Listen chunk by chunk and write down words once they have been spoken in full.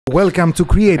Welcome to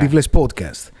CreativeLess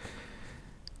podcast,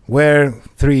 where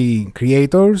three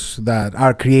creators that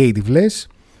are creativeless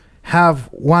have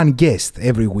one guest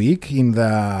every week in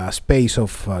the space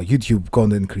of YouTube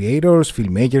content creators,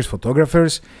 filmmakers,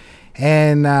 photographers,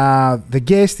 and the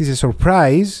guest is a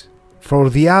surprise for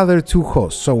the other two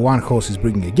hosts. So one host is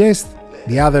bringing a guest,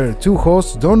 the other two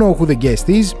hosts don't know who the guest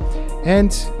is,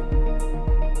 and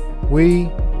we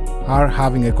are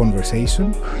having a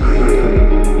conversation.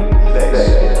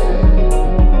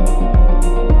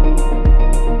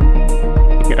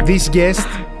 This guest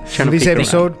in this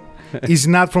episode is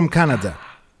not from Canada.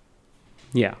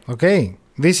 Yeah. Okay.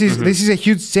 This is a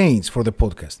huge change for the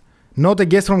podcast. Not a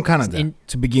guest from Canada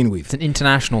to begin with. It's an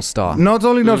international star. Not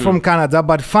only not from Canada,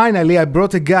 but finally I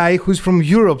brought a guy who's from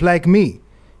Europe like me.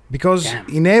 Because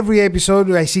in every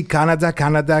episode I see Canada.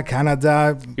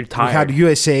 You're tired. We had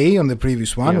USA on the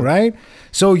previous one, right?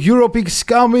 So Europe is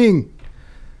coming.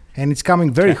 And it's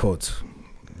coming very hot,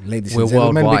 ladies and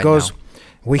gentlemen, because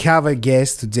we have a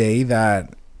guest today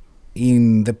that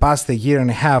in the past a year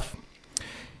and a half,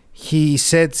 he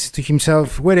said to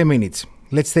himself, wait a minute,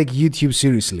 let's take YouTube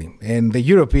seriously. And the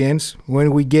Europeans,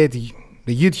 when we get the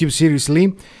YouTube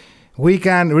seriously, we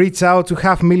can reach out to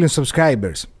 500,000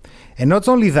 subscribers. And not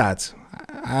only that,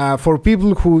 for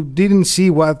people who didn't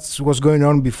see what was going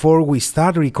on before we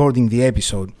started recording the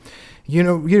episode, you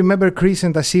know, you remember Chris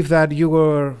and Tausif that you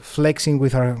were flexing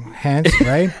with our hands,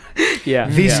 right?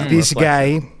 This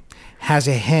guy has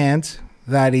a hand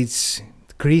that it's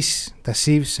Chris,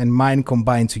 Tausif's, and mine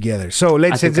combined together. So,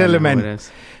 ladies and gentlemen,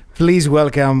 please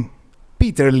welcome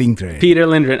Peter Lindgren. Peter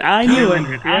Lindgren. I knew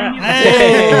it.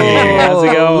 Hey, how's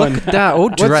it going? Look at that. All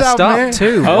dressed up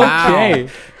too. Okay. Wow.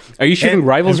 Are you shooting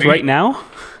Rivals right now?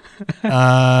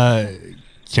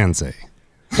 Can't say.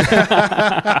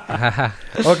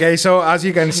 Okay, so as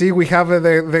you can see, we have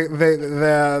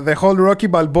the whole Rocky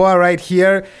Balboa right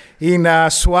here in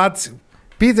SWAT.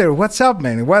 Peter, what's up,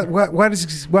 man? What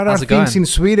are things in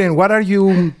Sweden? What are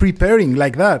you preparing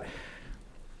like that?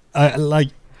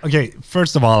 Okay,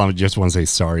 first of all, I just want to say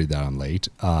sorry that I'm late.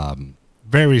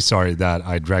 Very sorry that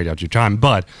I dragged out your time.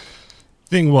 But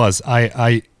thing was,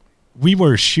 we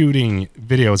were shooting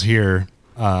videos here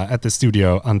at the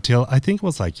studio until I think it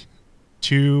was like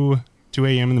 2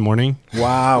 a.m. in the morning.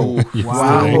 Wow.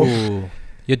 Wow.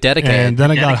 You're dedicated. And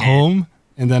then I got home,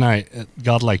 and then I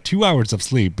got like 2 hours of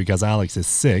sleep because Alex is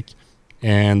sick,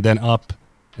 and then up,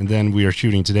 and then we are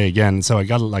shooting today again. So I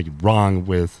got it like wrong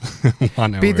with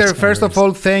 1 hour. Peter, first of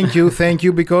all, thank you,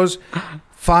 because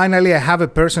finally I have a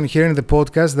person here in the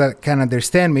podcast that can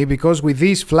understand me, because with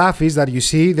these fluffies that you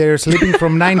see, they're sleeping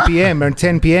from 9 p.m. or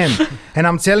 10 p.m. And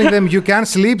I'm telling them, you can't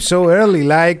sleep so early,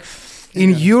 like...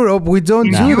 In Europe, we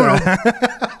don't do that.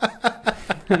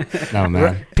 No,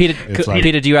 man.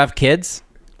 Peter, do you have kids?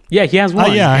 Yeah, he has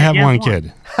one. Yeah, I have one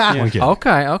kid. One kid.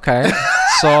 Okay.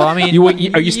 So, I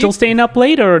mean... Are you still staying up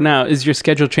late, or now? Is your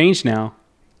schedule changed now?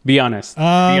 Be honest. Be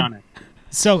honest.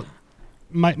 So,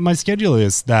 my schedule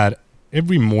is that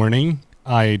every morning,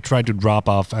 I try to drop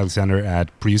off Alexander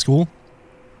at preschool.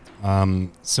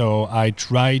 So, I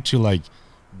try to, like...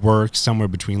 work somewhere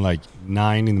between like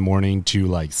 9 in the morning to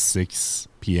like 6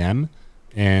 p.m.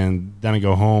 And then I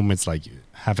go home. It's like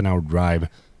half an hour drive.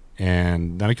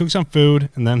 And then I cook some food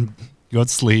and then go to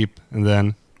sleep and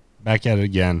then back at it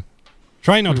again.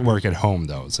 Try not to work at home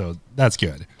though. So that's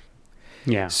good.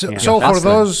 Yeah. So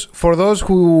for those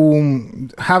who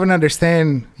haven't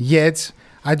understand yet,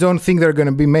 I don't think there are going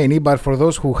to be many, but for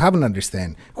those who haven't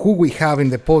understand who we have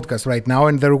in the podcast right now,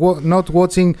 and they're not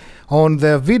watching on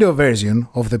the video version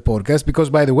of the podcast, because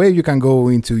by the way, you can go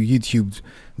into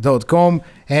youtube.com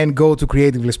and go to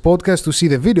CreativeLess podcast to see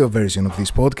the video version of this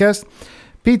podcast.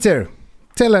 Peter,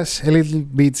 tell us a little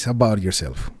bit about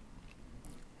yourself.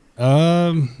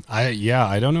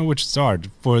 I don't know which to start.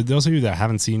 For those of you that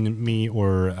haven't seen me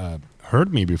or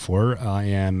heard me before, I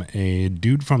am a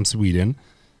dude from Sweden.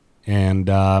 And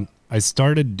I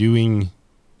started doing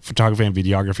photography and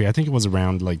videography. I think it was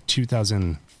around like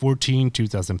 2014,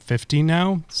 2015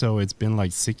 now. So it's been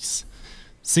like six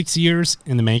years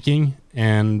in the making.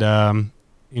 And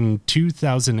in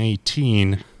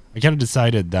 2018, I kind of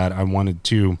decided that I wanted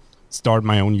to start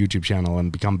my own YouTube channel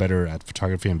and become better at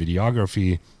photography and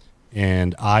videography.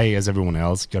 And I, as everyone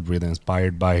else, got really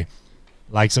inspired by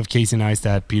likes of Casey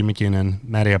Neistat, Peter McKinnon,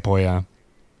 Matty Apoya.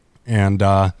 And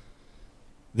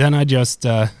then I just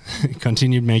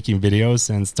continued making videos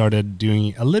and started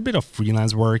doing a little bit of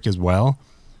freelance work as well.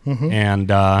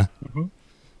 And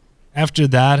after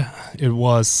that, it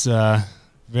was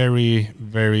very,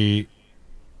 very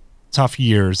tough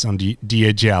years on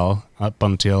DHL up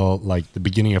until like the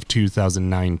beginning of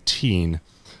 2019.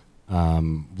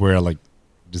 where I like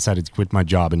decided to quit my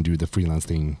job and do the freelance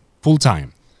thing full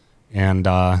time. And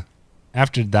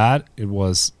after that, it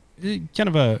was kind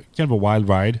of a wild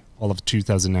ride all of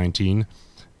 2019.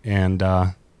 And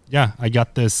yeah, I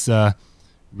got this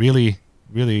really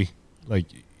like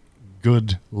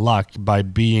good luck by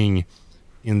being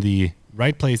in the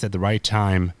right place at the right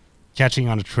time, catching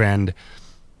on a trend,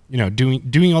 you know,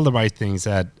 doing all the right things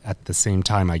at the same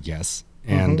time, I guess.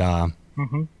 And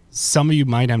some of you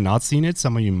might have not seen it.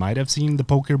 Some of you might have seen the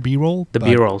poker B-roll. The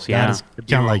B-rolls, yeah. That is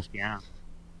kind of like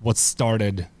what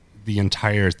started the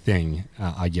entire thing,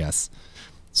 I guess.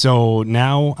 So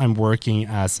now I'm working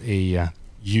as a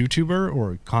YouTuber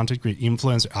or content creator,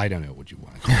 influencer. I don't know what you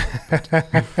want to call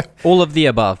it. All of the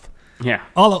above. Yeah.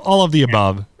 All of the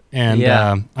above. And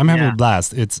I'm having a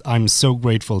blast. I'm so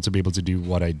grateful to be able to do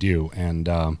what I do. And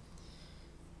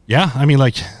yeah, I mean,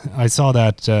 like, I saw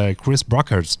that Chris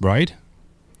Brockhurst, right?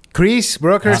 Chris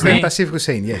Brockhurst and Tausif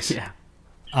Hussain, yes. Yeah.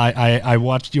 I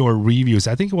watched your reviews.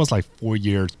 I think it was like 4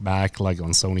 years back, like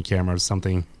on Sony camera or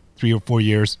something, 3 or 4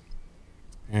 years.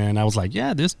 And I was like,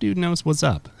 yeah, this dude knows what's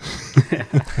up.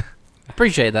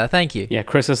 Appreciate that. Thank you. Yeah,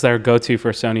 Chris is their go-to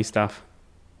for Sony stuff.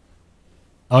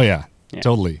 Oh, yeah,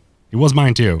 totally. It was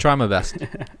mine too. Try my best.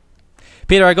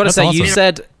 Peter, I got to say,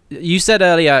 awesome. you said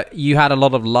earlier you had a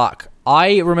lot of luck.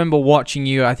 I remember watching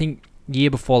you, I think year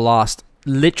before last,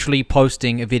 literally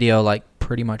posting a video like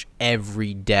pretty much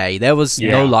every day. There was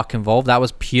no luck involved. That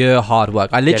was pure hard work.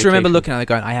 I literally remember looking at it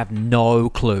going, I have no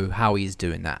clue how he's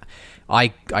doing that. I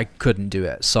couldn't do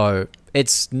it. So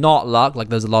it's not luck. Like,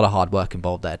 there's a lot of hard work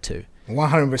involved there too.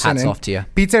 100%. Hats off to you.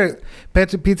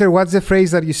 Peter, what's the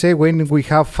phrase that you say when we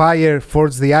have fire,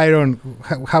 forge the iron?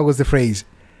 How was the phrase?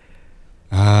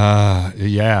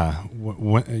 Yeah.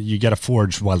 You get a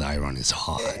forge while the iron is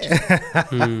hot.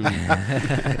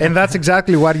 And that's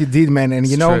exactly what you did, man. And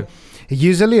you know,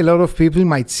 usually a lot of people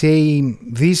might say,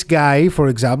 this guy, for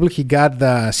example, he got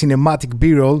the cinematic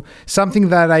B-roll, something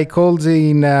that I called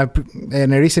in a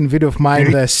recent video of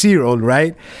mine the C-roll,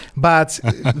 right? But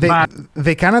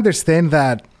they can understand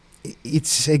that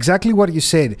it's exactly what you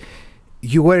said.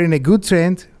 You were in a good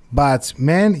trend, but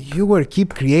man, you were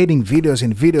keep creating videos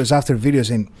and videos after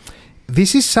videos. And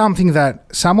this is something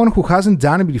that someone who hasn't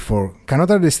done it before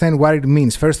cannot understand what it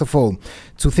means. First of all,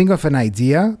 to think of an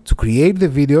idea, to create the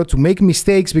video, to make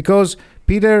mistakes, because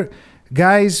Peter,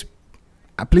 guys,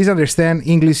 please understand,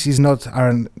 English is not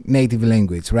our native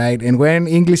language, right? And when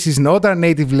English is not our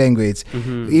native language,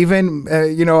 even,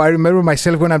 you know, I remember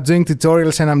myself when I'm doing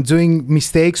tutorials and I'm doing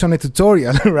mistakes on a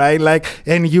tutorial, right? Like,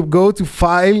 and you go to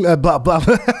file, blah, blah,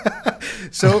 blah.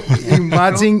 So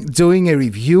imagine doing a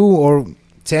review or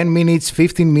 10 minutes,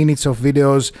 15 minutes of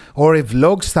videos, or a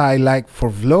vlog style, like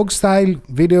for vlog style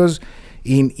videos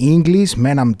in English,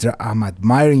 man, I'm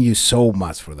admiring you so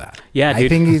much for that. Yeah, dude. I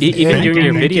think even doing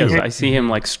your videos, I see him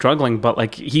like struggling, but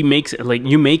like he makes it, like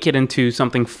you make it into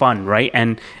something fun, right?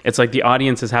 And it's like the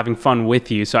audience is having fun with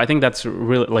you. So I think that's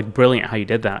really like brilliant how you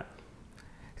did that.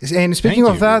 And speaking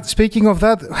of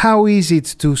that, how is it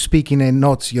to speak in a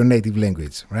not your native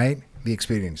language, right? The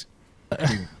experience.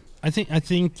 I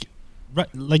think. Right,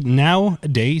 like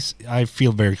nowadays, I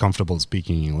feel very comfortable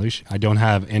speaking English. I don't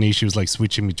have any issues like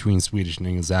switching between Swedish and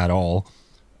English at all.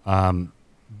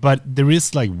 But there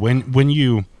is like when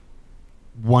you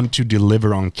want to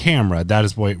deliver on camera, that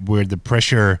is where the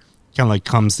pressure kind of like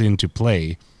comes into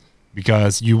play,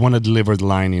 because you want to deliver the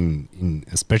line in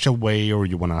a special way, or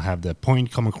you want to have the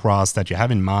point come across that you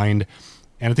have in mind.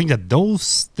 And I think that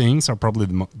those things are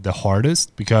probably the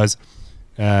hardest, because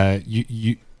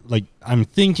you like, I'm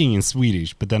thinking in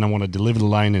Swedish, but then I want to deliver the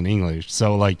line in English.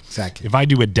 So like, if I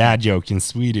do a dad joke in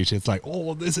Swedish, it's like,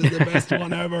 oh, this is the best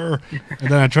one ever. And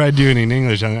then I try doing it in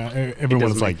English, and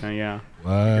everyone's like,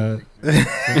 what?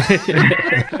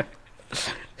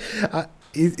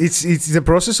 It's the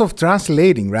process of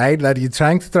translating, right? That you're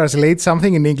trying to translate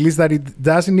something in English that it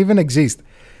doesn't even exist.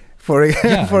 For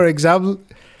example.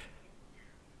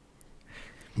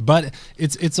 But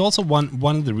it's also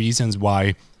one of the reasons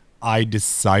why I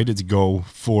decided to go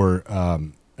for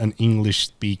an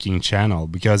English-speaking channel,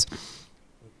 because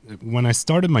when I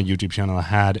started my YouTube channel, I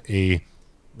had a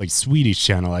like Swedish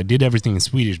channel. I did everything in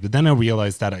Swedish, but then I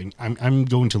realized that I'm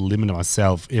going to limit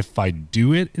myself if I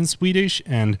do it in Swedish,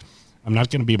 and I'm not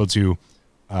going to be able to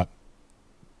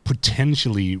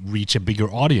potentially reach a bigger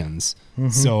audience.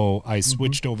 So I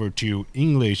switched over to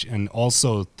English, and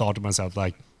also thought to myself,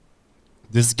 like,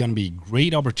 this is going to be a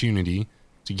great opportunity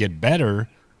to get better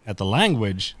at the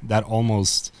language that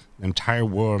almost the entire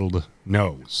world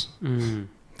knows.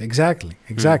 Exactly,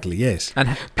 yes. And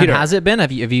Peter, and has it been?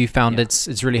 Have you found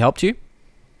it's really helped you?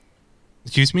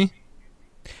 Excuse me?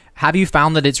 Have you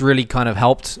found that it's really kind of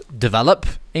helped develop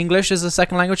English as a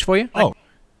second language for you? Oh,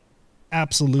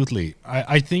 absolutely.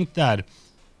 I think that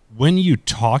when you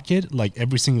talk it like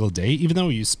every single day, even though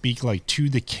you speak like to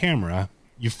the camera,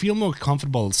 you feel more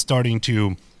comfortable starting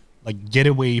to like get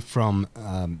away from,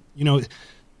 you know,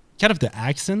 kind of the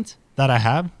accent that I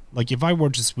have. Like if I were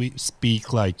to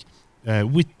speak like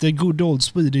with the good old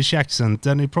Swedish accent,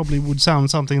 then it probably would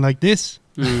sound something like this.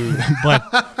 But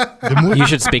the more you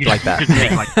should speak like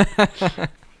that.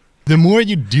 The more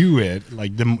you do it,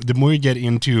 like the more you get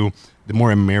into the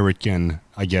more American,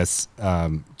 I guess,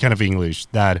 kind of English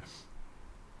that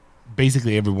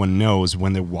basically everyone knows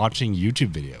when they're watching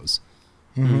YouTube videos.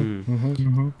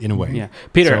 In a way. Yeah.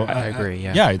 Peter, So, I agree.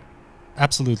 Yeah. Yeah,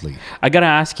 absolutely. I gotta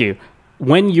ask you,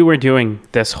 when you were doing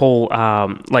this whole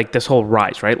this whole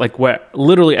rise, right? Like where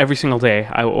literally every single day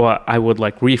I would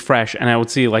like refresh and I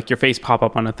would see like your face pop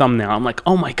up on a thumbnail. I'm like,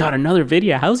 oh my God, another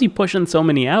video. How's he pushing so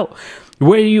many out?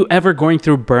 Were you ever going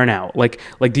through burnout? Like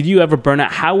did you ever burn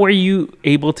out? How were you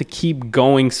able to keep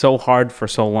going so hard for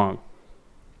so long?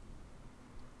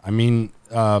 I mean,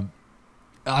 I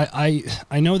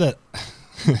know that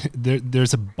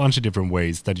there's a bunch of different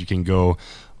ways that you can go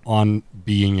on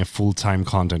being a full-time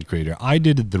content creator. I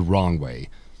did it the wrong way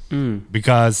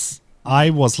because I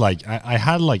was like, I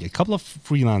had like a couple of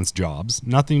freelance jobs,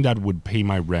 nothing that would pay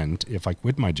my rent if I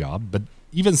quit my job. But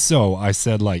even so, I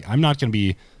said like, I'm not going to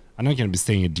be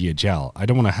staying at DHL. I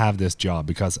don't want to have this job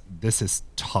because this is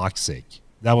toxic.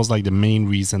 That was like the main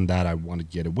reason that I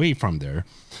wanted to get away from there.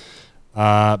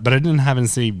 But I didn't have any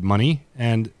saved money.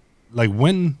 And like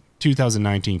when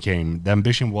 2019 came, the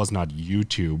ambition was not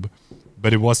YouTube,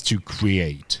 but it was to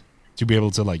create, to be able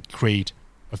to like create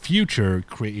a future,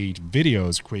 create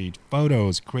videos, create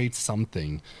photos, create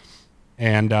something.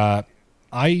 And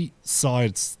I saw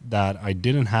it that I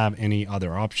didn't have any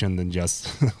other option than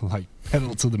just like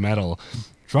pedal to the metal,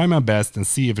 try my best and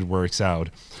see if it works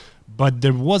out. But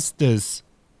there was this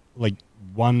like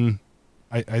one,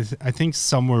 I think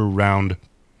somewhere around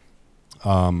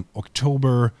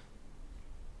October,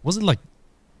 was it like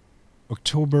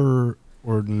October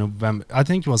or November? I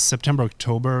think it was September,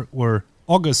 October, or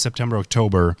August, September,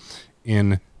 October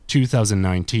in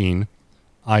 2019.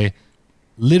 I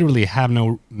literally have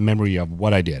no memory of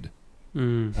what I did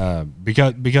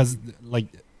because like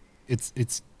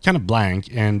it's kind of blank.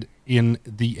 And in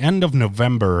the end of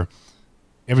November,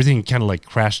 everything kind of like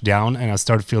crashed down, and I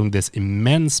started feeling this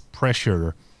immense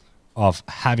pressure of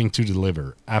having to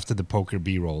deliver after the poker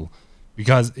B-roll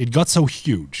because it got so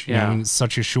huge in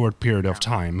such a short period of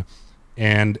time.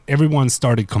 And everyone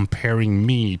started comparing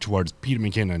me towards Peter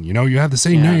McKinnon. You know, you have the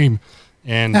same name.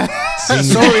 And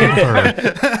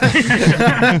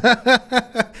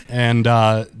and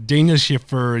Daniel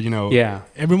Schiffer, you know,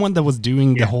 everyone that was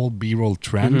doing the whole B-roll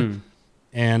trend.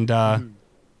 And I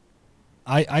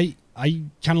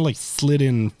kind of like slid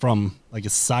in from like a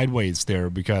sideways there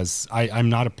because I'm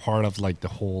not a part of like the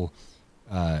whole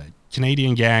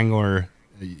Canadian gang or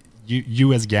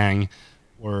US gang.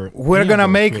 Or we're gonna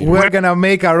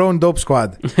make our own dope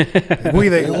squad.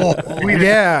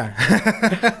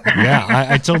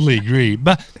 I totally agree.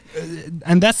 But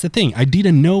and that's the thing. I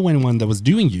didn't know anyone that was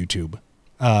doing YouTube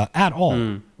at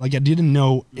all. Like I didn't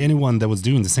know anyone that was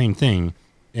doing the same thing,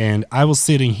 and I was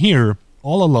sitting here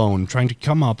all alone trying to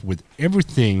come up with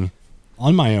everything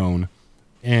on my own.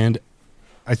 And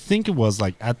I think it was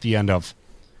like at the end of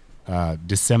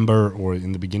December or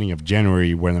in the beginning of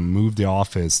January when I moved the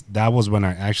office, that was when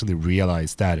I actually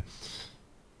realized that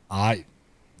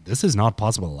this is not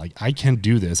possible. Like I can't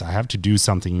do this. I have to do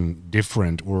something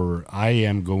different or I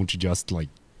am going to just like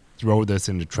throw this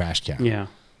in the trash can.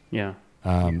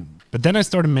 But then I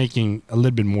started making a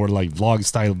little bit more like vlog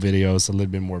style videos, a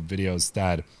little bit more videos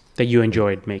that you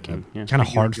enjoyed making. Kind of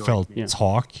heartfelt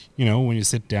talk, you know, when you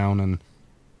sit down and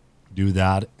do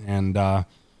that. And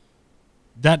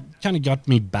that kind of got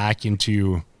me back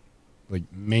into like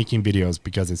making videos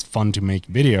because it's fun to make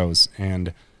videos.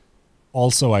 And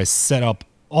also I set up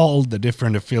all the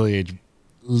different affiliate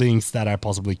links that I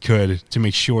possibly could to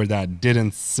make sure that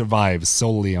didn't survive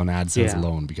solely on AdSense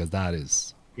alone, because that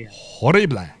is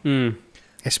horrible.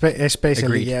 Especially,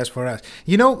 Agreed. yes, for us.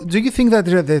 You know, do you think that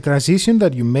the transition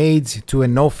that you made to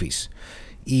an office,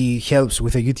 it helps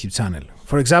with a YouTube channel?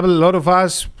 For example, a lot of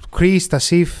us, Chris,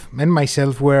 Tausif, and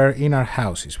myself were in our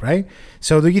houses, right?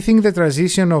 So do you think the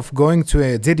transition of going to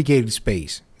a dedicated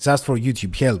space just for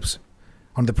YouTube helps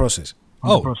on the process?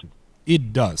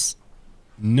 It does.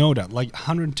 No doubt, like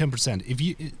 110%.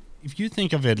 If you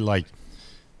think of it like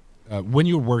when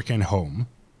you're working home,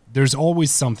 there's always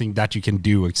something that you can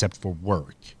do except for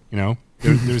work, you know?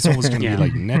 There's always going to be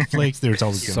like Netflix. There's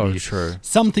always going to be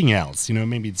something else. You know,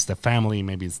 maybe it's the family,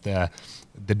 maybe it's the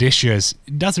dishes.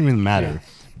 It doesn't really matter.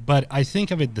 But I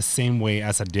think of it the same way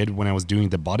as I did when I was doing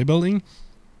the bodybuilding.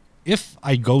 If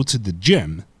I go to the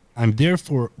gym, I'm there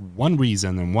for one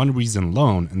reason and one reason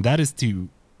alone, and that is to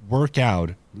work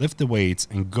out, lift the weights,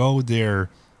 and go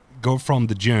from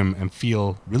the gym and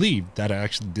feel relieved that I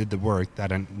actually did the work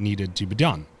that I needed to be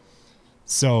done.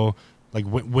 So, like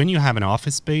when you have an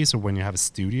office space or when you have a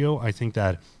studio, I think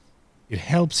that it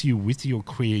helps you with your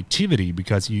creativity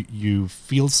because you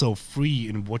feel so free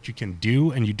in what you can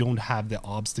do, and you don't have the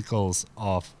obstacles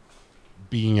of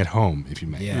being at home, if you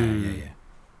may. Yeah.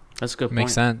 That's a good point.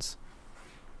 Makes sense.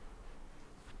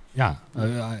 Yeah,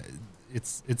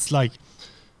 it's like,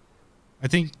 I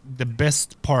think the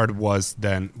best part was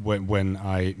then when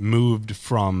I moved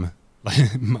from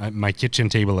like my kitchen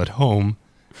table at home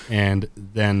and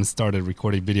then started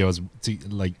recording videos to,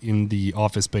 like, in the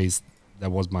office space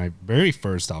that was my very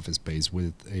first office space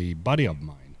with a buddy of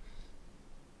mine.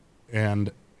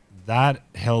 And that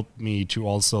helped me to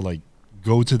also like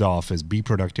go to the office, be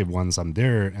productive once I'm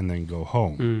there, and then go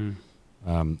home.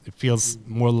 It feels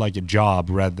more like a job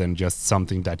rather than just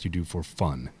something that you do for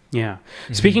fun. Yeah.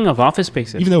 Speaking of office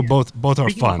spaces, even though both are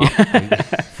fun.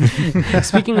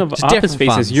 Speaking of office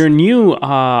spaces, your new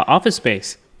office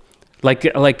space, like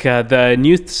the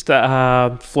new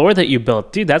floor that you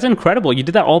built, dude, that's incredible. You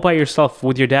did that all by yourself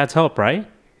with your dad's help, right?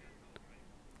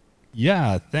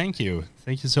 Yeah, thank you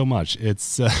so much.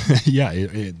 It's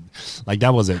like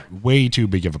that was a way too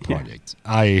big of a project.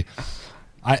 I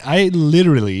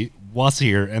literally was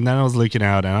here, and then I was looking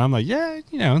out, and I'm like, yeah,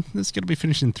 you know, this is gonna be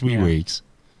finished in 3 weeks.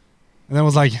 And then I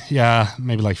was like, yeah,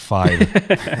 maybe like 5.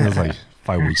 It was like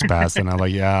 5 weeks passed, and I'm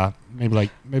like, yeah, maybe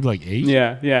like 8.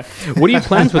 Yeah. What are your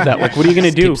plans with that? Like, what are you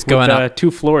gonna do with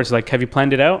 2 floors? Like, have you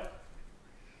planned it out?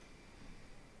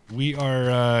 We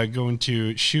are going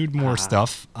to shoot more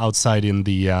stuff outside in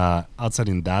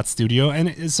that studio, and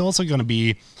it's also going to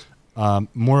be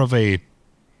more of a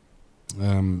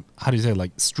how do you say,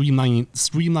 like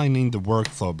streamlining the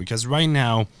workflow, because right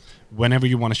now, whenever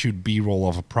you want to shoot B-roll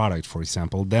of a product, for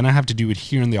example, then I have to do it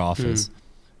here in the office.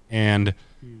 And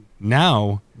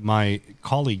now my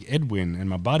colleague Edwin and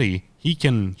my buddy, he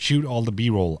can shoot all the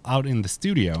B-roll out in the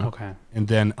studio and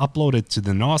then upload it to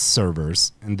the NOS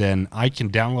servers, and then I can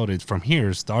download it from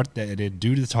here, start the edit,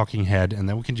 do the talking head, and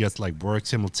then we can just like work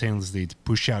simultaneously to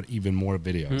push out even more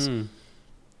videos.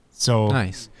 So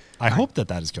nice. I hope that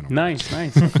is going to work.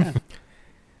 Nice.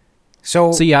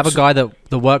 So you have a guy that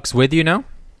works with you now?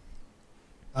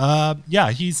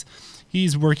 Yeah,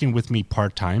 he's working with me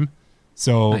part-time.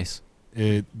 So nice.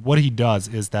 What he does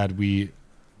is that we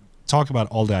talk about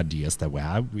all the ideas that we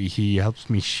have. He helps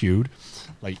me shoot.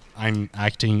 Like, I'm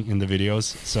acting in the videos,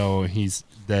 so he's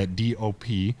the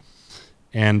DOP.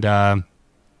 And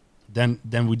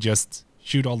then we just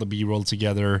shoot all the B-roll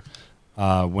together.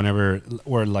 Whenever,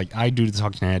 or like I do the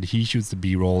talking head, he shoots the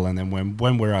B-roll, and then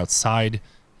when we're outside,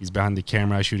 he's behind the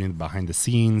camera shooting behind the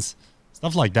scenes,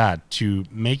 stuff like that, to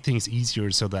make things easier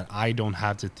so that I don't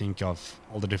have to think of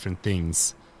all the different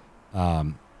things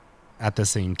at the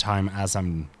same time as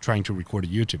I'm trying to record a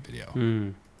YouTube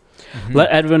video.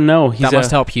 Let Edwin know that must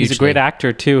help hugely. He's a great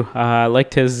actor too. I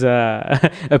liked his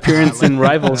appearance in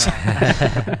Rivals.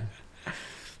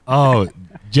 Oh,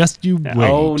 just you wait.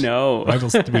 Oh no,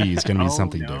 Rivals 3 is going to be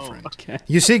something different. Okay.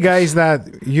 You see, guys,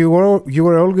 that you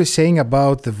were always saying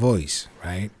about the voice,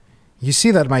 right? You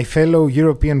see that my fellow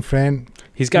European friend,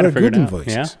 he's got it figured good in out.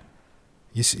 voices. Yeah.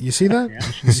 You see that?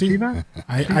 Yeah. You see that?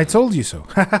 I told you so.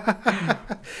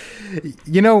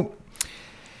 You know,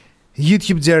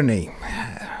 YouTube journey.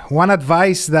 One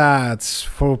advice that's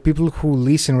for people who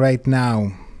listen right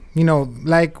now, you know,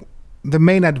 like the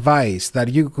main advice that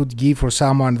you could give for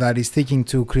someone that is thinking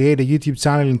to create a YouTube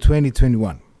channel in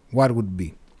 2021, what would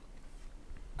be?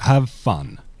 Have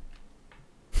fun.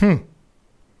 And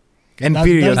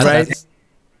period, right?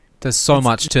 There's so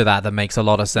much to that makes a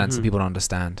lot of sense that people don't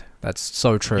understand. That's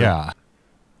so true. Yeah.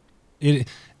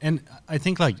 And I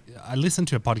think, like, I listened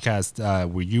to a podcast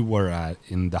where you were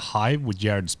in the Hive with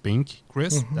Jared Spink,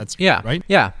 Chris. That's right?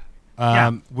 Yeah.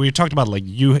 Where you talked about, like,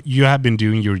 you have been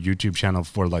doing your YouTube channel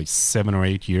for like 7 or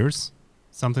 8 years,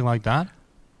 something like that.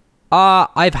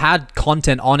 I've had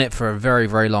content on it for a very,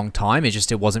 very long time.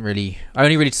 It wasn't really. I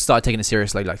only really started taking it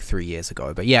seriously like 3 years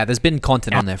ago. But yeah, there's been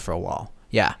content on there for a while.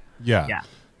 Yeah.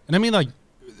 And I mean, like,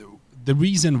 the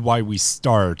reason why we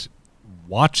start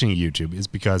watching YouTube is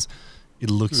because it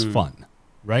looks fun,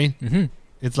 right?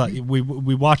 It's like we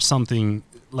watch something,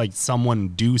 like someone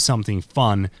do something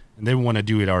fun, and then we want to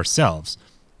do it ourselves.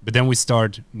 but then we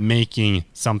start making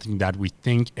something that we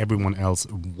think everyone else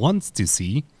wants to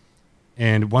see.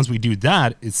 And once we do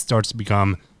that, it starts to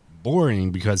become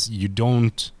boring because you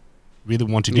don't really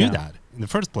want to do that in the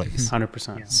first place.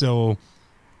 100%. Yeah. So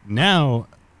now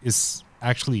is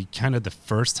actually kind of the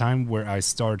first time where I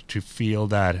start to feel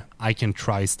that I can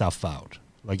try stuff out.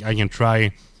 Like I can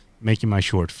try making my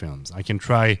short films. I can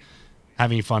try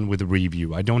having fun with a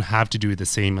review. I don't have to do it the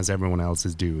same as everyone else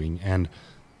is doing. And,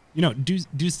 you know,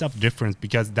 do stuff different,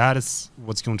 because that is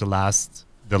what's going to last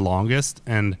the longest.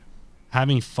 And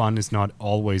having fun is not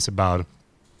always about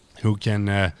who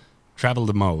can travel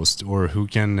the most or who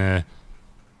can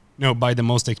buy the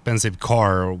most expensive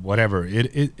car or whatever.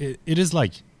 It is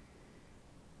like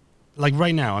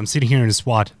right now I'm sitting here in a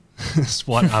SWAT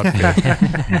outfit,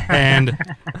 and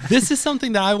this is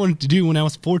something that I wanted to do when I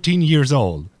was 14 years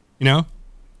old. You know,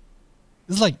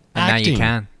 it's like acting. Now you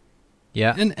can,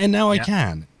 yeah, and now I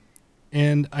can,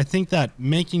 and I think that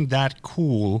making that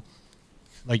cool,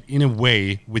 like in a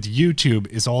way, with YouTube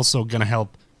is also gonna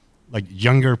help like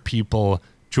younger people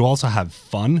to also have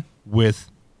fun with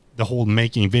the whole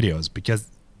making videos,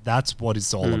 because that's what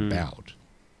it's all about,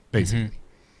 basically.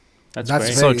 That's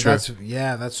so true. That's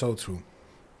so true.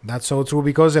 That's so true,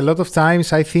 because a lot of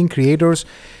times I think creators,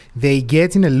 they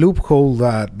get in a loophole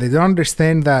that they don't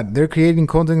understand that they're creating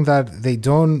content that they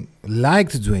don't like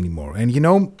to do anymore. And you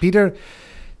know, Peter,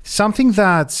 something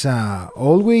that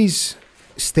always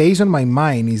stays on my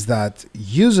mind is that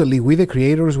usually with the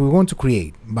creators we want to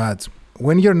create, but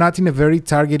when you're not in a very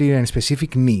targeted and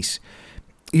specific niche,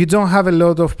 you don't have a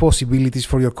lot of possibilities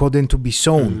for your content to be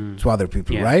shown to other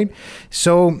people, right?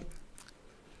 So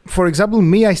for example,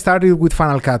 me, I started with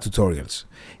Final Cut tutorials,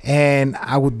 and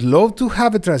I would love to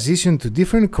have a transition to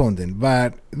different content,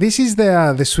 but this is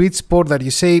the sweet spot that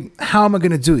you say, how am I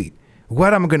going to do it?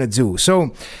 What am I going to do?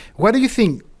 So what do you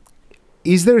think?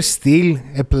 Is there still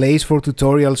a place for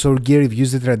tutorials or gear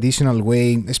reviews the traditional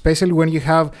way, especially when you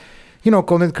have, you know,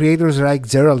 content creators like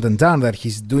Gerald and Dan, that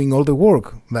he's doing all the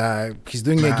work, that he's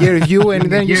doing a gear review,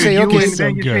 and then you say,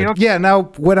 okay, yeah, now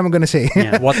what am I going to say?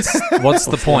 Yeah. What's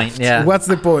the point? Yeah. What's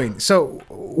the point? So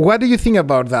what do you think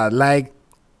about that? Like,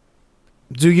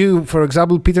 do you, for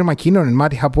example, Peter McKinnon and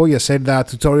Matti Hapoya said that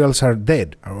tutorials are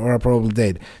dead or are probably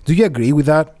dead. Do you agree with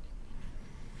that?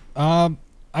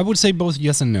 I would say both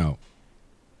yes and no.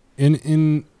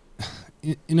 In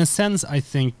a sense, I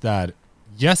think that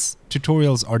yes,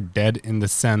 tutorials are dead in the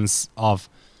sense of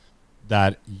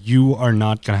that you are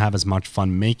not going to have as much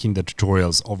fun making the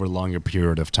tutorials over a longer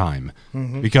period of time.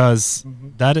 Because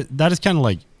that is kind of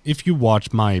like, if you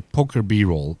watch my poker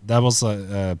B-roll, that was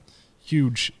a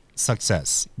huge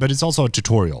success. But it's also a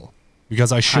tutorial,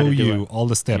 because I show you all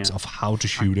the steps of how to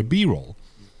shoot a B-roll.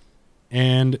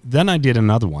 And then I did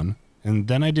another one, and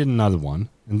then I did another one,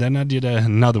 and then I did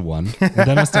another one, and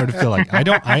then I started to feel like I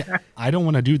don't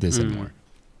want to do this anymore.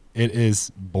 It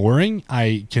is boring.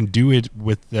 I can do it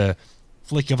with the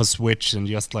flick of a switch and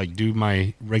just like do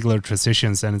my regular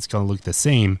transitions, and it's going to look the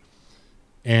same.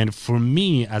 And for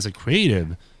me as a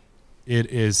creative,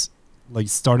 it is like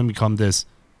starting to become this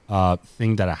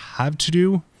thing that I have to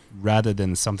do rather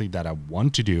than something that I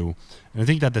want to do. And I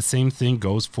think that the same thing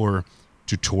goes for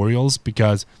tutorials,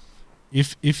 because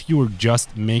if you're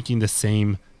just making the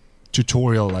same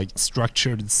tutorial, like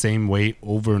structured the same way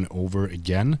over and over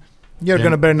again, you're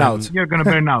going to burn out.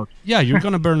 Yeah, you're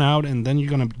going to burn out, and then you're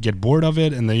going to get bored of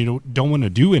it, and then you don't want to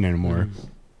do it anymore.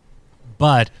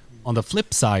 But on the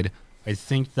flip side, I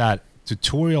think that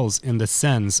tutorials, in the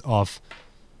sense of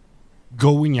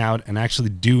going out and actually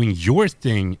doing your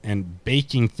thing and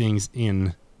baking things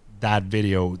in that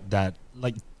video, that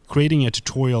like creating a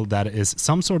tutorial that is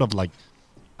some sort of like,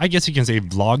 I guess you can say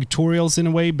vlog tutorials in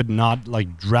a way, but not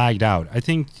like dragged out. I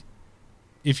think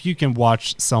if you can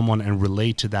watch someone and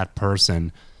relate to that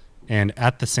person, and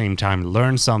at the same time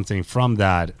learn something from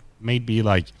that, maybe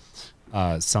like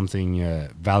something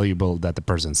valuable that the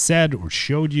person said or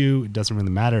showed you, it doesn't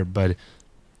really matter, but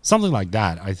something like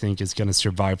that, I think is going to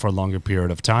survive for a longer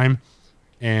period of time.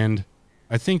 And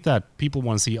I think that people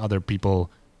want to see other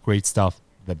people create stuff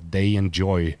that they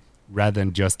enjoy rather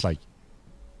than just like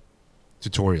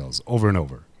tutorials over and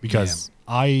over, because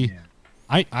I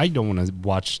don't want to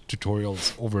watch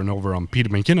tutorials over and over on Peter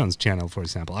McKinnon's channel, for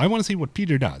example. I want to see what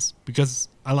Peter does, because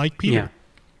I like Peter.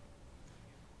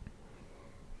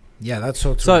 Yeah, that's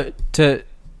so true. So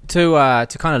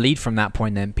to kind of lead from that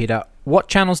point then, Peter, what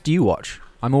channels do you watch?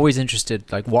 I'm always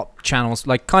interested, like what channels,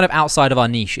 like kind of outside of our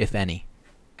niche, if any.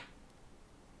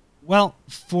 Well,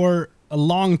 for a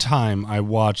long time, I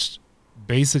watched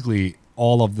basically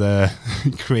all of the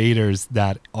creators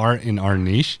that are in our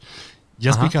niche,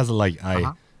 just because like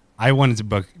I I wanted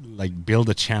to build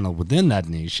a channel within that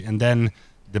niche, and then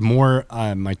the more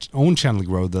my own channel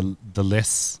grew, the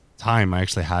less time I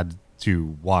actually had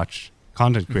to watch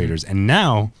content creators. And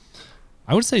now,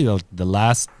 I would say the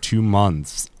last 2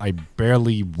 months, I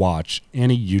barely watch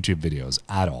any YouTube videos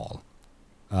at all.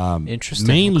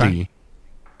 Interesting.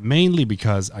 Mainly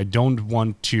because I don't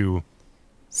want to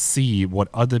see what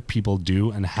other people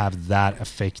do and have that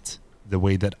affect the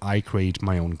way that I create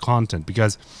my own content.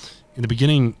 Because in the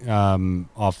beginning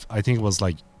of, I think it was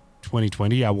like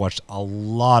 2020, I watched a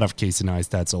lot of Casey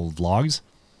Neistat's old vlogs.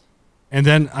 And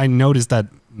then I noticed that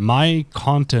my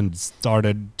content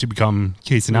started to become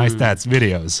Casey Neistat's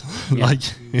videos.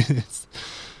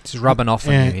 It's rubbing off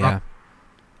on you, yeah.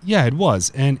 Yeah, it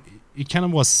was. And it kind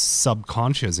of was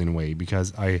subconscious in a way,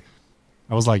 because I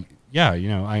was like, yeah,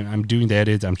 I'm doing the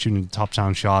edit, I'm shooting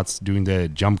top-down shots, doing the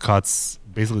jump cuts,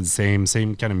 basically the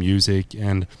same kind of music.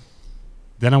 And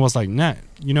then I was like, nah,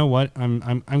 you know what?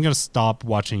 I'm gonna stop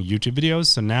watching YouTube videos.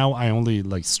 So now I only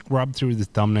scrub through the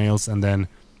thumbnails and then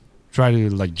try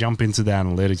to jump into the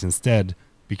analytics instead,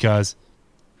 because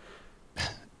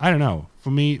I don't know.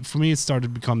 For me, it started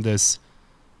to become this.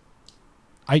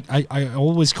 I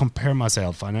always compare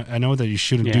myself. I know that you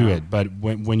shouldn't do it, but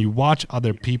when you watch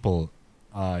other people,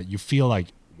 you feel like,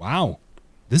 wow,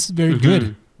 this is very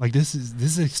good. This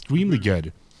is extremely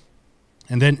good.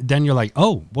 And then you're like,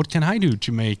 oh, what can I do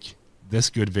to make this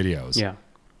good videos? Yeah.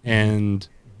 And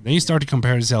then you start to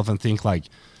compare yourself and think like,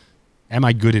 am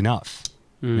I good enough?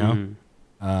 You know?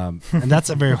 And that's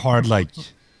a very hard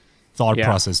thought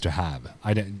process to have.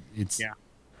 It's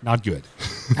not good.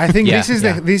 I think this is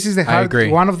the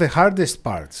one of the hardest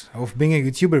parts of being a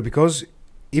YouTuber, because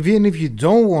even if you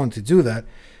don't want to do that,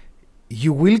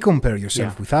 you will compare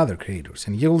yourself with other creators,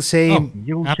 and you'll say,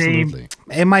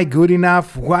 am I good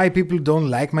enough? Why people don't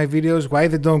like my videos? Why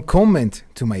they don't comment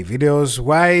to my videos?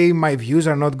 Why my views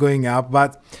are not going up?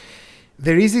 But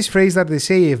there is this phrase that they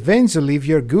say, eventually, if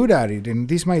you're good at it, and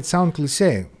this might sound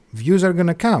cliche, views are going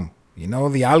to come.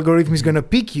 The algorithm is going to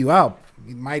pick you up.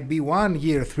 It might be 1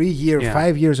 year, 3 years,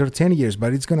 5 years, or 10 years,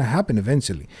 but it's going to happen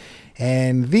eventually.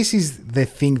 And this is the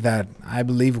thing that I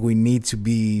believe we need to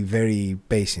be very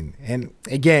patient. And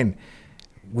again,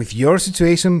 with your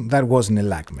situation, that wasn't a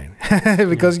luck, man.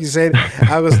 Because you said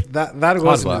that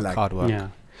wasn't a luck. Hard work. Yeah.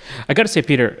 I got to say,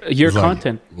 Peter, your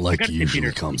content...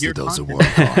 usually comes to those who work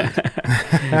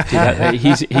hard.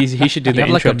 He should do the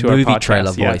intro to our podcast.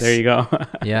 Trailer voice. Yeah, there you go.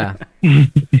 Yeah.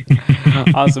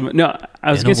 Awesome. No,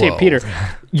 I was going to say, Peter,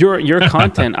 your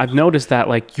content, I've noticed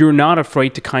that you're not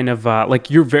afraid to kind of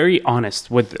you're very honest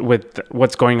with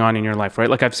what's going on in your life,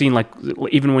 right? I've seen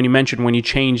even when you mentioned when you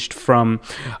changed from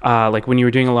when you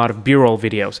were doing a lot of B-roll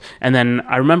videos, and then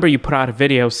I remember you put out a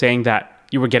video saying that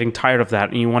you were getting tired of that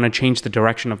and you want to change the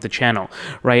direction of the channel,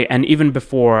 right? And even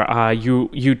before,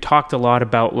 you talked a lot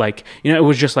about it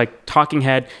was just talking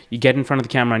head. You get in front of the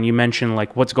camera and you mention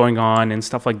what's going on and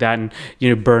stuff like that, and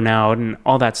burnout and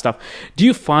all that stuff. Do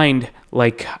you find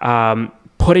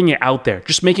putting it out there,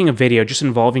 just making a video, just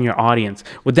involving your audience,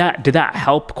 did that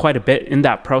help quite a bit in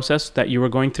that process that you were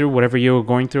going through, whatever you were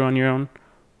going through on your own?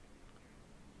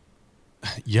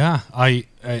 Yeah, I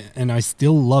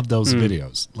still love those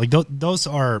videos. Those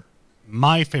are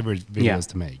my favorite videos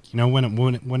to make.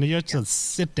 When I just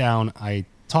sit down, I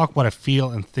talk what I feel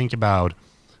and think about,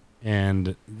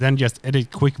 and then just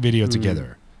edit quick video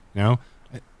together.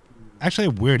 Actually,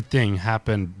 a weird thing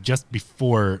happened just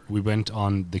before we went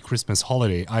on the Christmas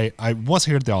holiday. I was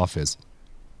here at the office,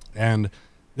 and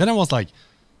then I was like,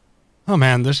 oh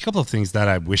man, there's a couple of things that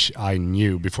I wish I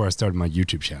knew before I started my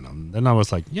YouTube channel. And then I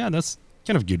was like, yeah, that's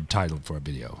kind of a good title for a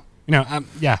video.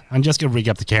 I'm just gonna rig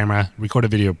up the camera, record a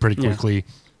video pretty quickly,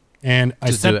 and I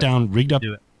sat down, rigged up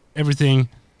everything.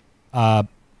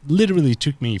 Literally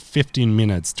took me 15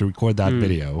 minutes to record that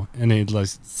video, and it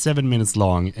was 7 minutes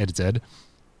long, edited,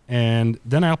 and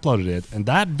then I uploaded it, and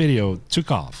that video took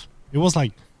off. It was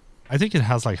I think it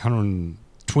has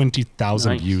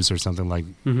 120,000 views or something like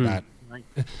that,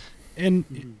 and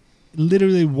it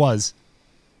literally was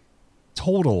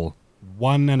total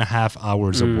 1.5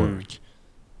 hours of work.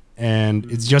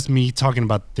 And it's just me talking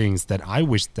about things that I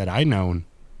wish that I known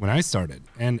when I started.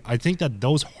 And I think that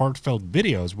those heartfelt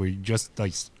videos where you just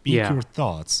speak your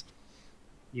thoughts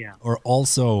are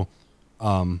also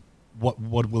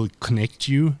what will connect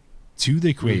you to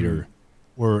the creator,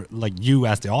 or you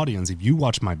as the audience. If you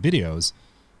watch my videos,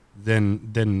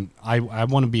 then I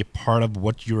want to be a part of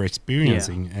what you're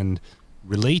experiencing and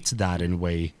relate to that in a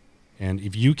way. And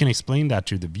if you can explain that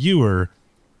to the viewer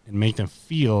and make them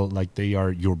feel like they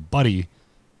are your buddy,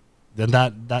 then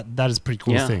that is a pretty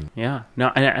cool thing. Yeah.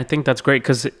 No, I think that's great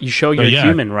because you show you're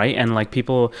human, right? And like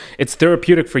people, it's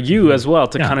therapeutic for you as well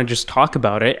to kind of just talk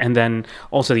about it, and then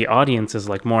also the audience is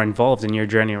like more involved in your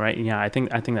journey, right? Yeah, I think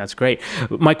that's great.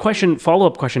 My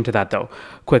follow-up question to that though,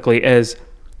 quickly, is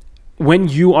when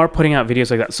you are putting out videos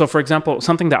like that. So for example,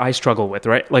 something that I struggle with,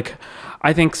 right? Like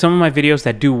I think some of my videos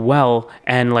that do well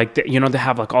and like, they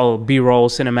have like all B-roll,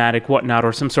 cinematic, whatnot,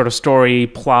 or some sort of story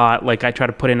plot, like I try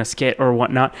to put in a skit or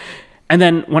whatnot. And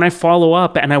then when I follow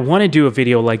up and I want to do a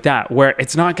video like that, where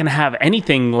it's not going to have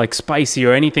anything like spicy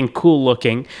or anything cool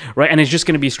looking, right? And it's just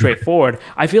going to be straightforward.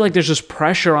 I feel like there's just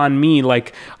pressure on me,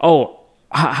 like, oh,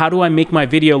 how do I make my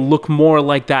video look more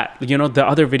like that, the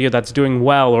other video that's doing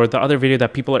well, or the other video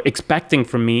that people are expecting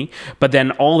from me, but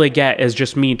then all they get is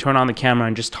just me turn on the camera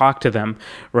and just talk to them,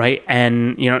 right?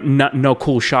 And, no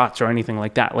cool shots or anything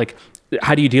like that. Like,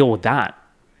 how do you deal with that?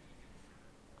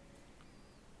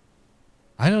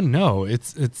 I don't know.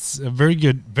 It's a very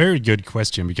good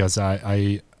question, because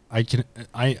I've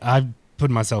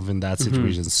put myself in that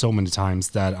situation so many times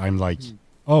that I'm like,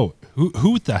 oh,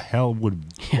 who the hell would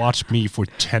watch me for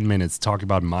 10 minutes talk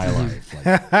about my life?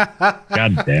 Like,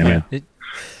 God damn it.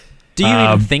 Do you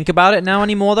even think about it now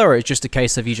anymore, though, or it's just a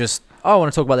case of you just, I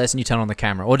want to talk about this, and you turn on the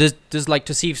camera? Or does like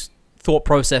Tausif's thought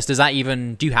process, do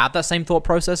you have that same thought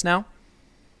process now?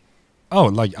 Oh,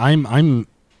 like I'm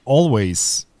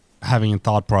always having a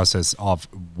thought process of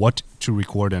what to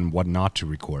record and what not to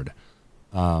record.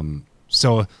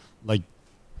 So like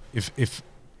if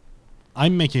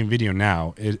I'm making a video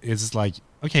now, it's like,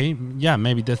 okay, yeah,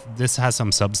 maybe this has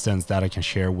some substance that I can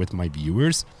share with my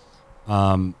viewers.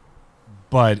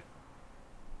 But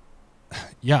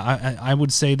yeah, I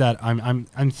would say that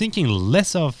I'm thinking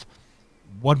less of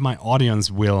what my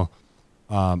audience will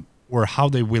or how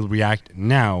they will react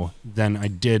now than I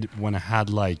did when I had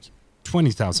like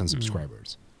 20,000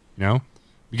 subscribers,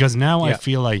 because now I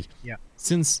feel like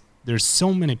since there's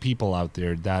so many people out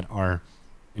there that are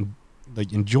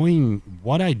enjoying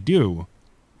what I do,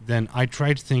 then I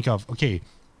try to think of, okay,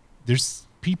 there's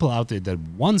people out there that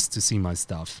wants to see my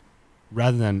stuff,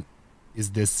 rather than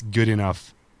is this good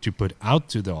enough to put out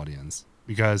to the audience?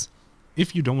 Because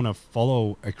if you don't want to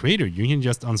follow a creator, you can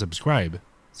just unsubscribe,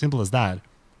 simple as that.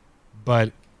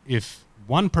 But if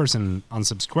one person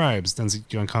unsubscribes, then it's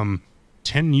gonna come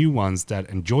 10 new ones that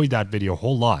enjoy that video a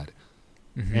whole lot.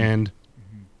 And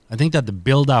I think that the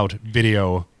build out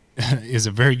video is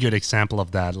a very good example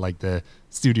of that, like the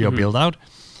studio build out.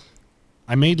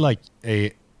 I made like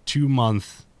a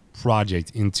 2-month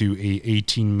project into a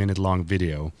 18-minute long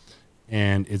video,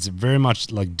 and it's very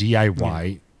much like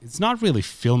DIY. It's not really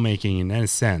filmmaking in any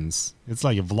sense. It's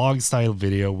like a vlog style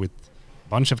video with a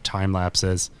bunch of time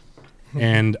lapses.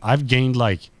 And I've gained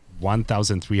like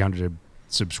 1,300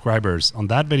 subscribers on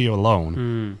that video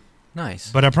alone.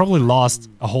 Nice. But I probably lost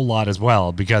a whole lot as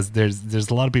well, because there's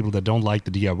a lot of people that don't like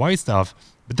the DIY stuff.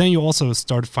 But then you also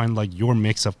start to find like your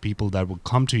mix of people that will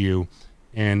come to you,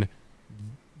 and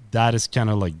that is kind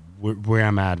of like where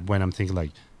I'm at when I'm thinking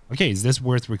like, okay, is this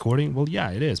worth recording? Well,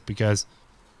 yeah, it is, because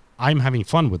I'm having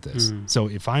fun with this. So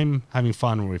if I'm having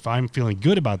fun, or if I'm feeling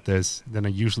good about this, then I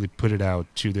usually put it out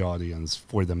to the audience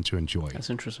for them to enjoy. That's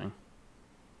interesting.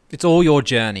 It's all your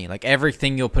journey. Like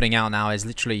everything you're putting out now is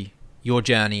literally your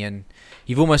journey, and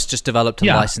you've almost just developed a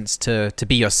license to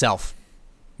be yourself.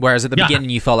 Whereas at the beginning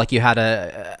you felt like you had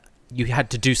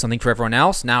to do something for everyone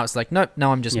else. Now it's like, nope,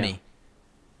 now I'm just me.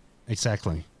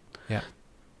 Exactly. Yeah.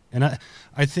 And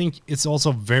I think it's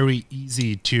also very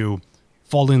easy to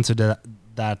fall into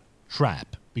that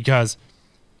trap, because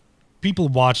people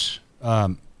watch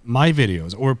my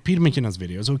videos or Peter McKinnon's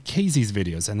videos or Casey's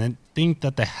videos and then think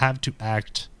that they have to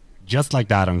act just like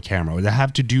that on camera, or they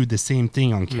have to do the same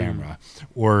thing on camera,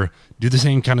 or do the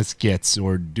same kind of skits,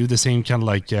 or do the same kind of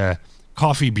like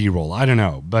coffee B-roll. I don't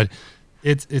know, but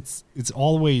it's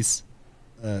always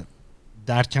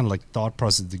that kind of like thought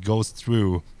process that goes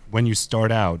through when you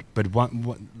start out. But what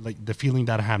like the feeling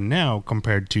that I have now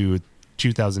compared to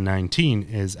 2019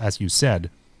 is, as you said,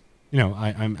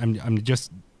 I'm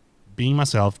just being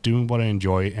myself, doing what I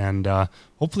enjoy, and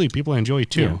hopefully people enjoy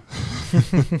it too.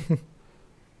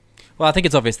 Well, I think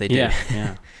it's obvious they do.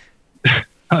 Yeah.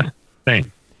 Thanks.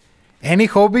 Any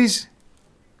hobbies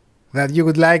that you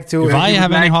would like to? If I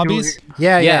have any hobbies?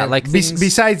 Yeah, like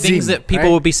besides things Zing, that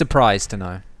people would be surprised to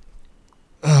know.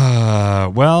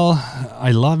 Well,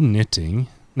 I love knitting.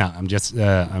 No, I'm just.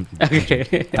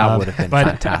 Okay. That would have been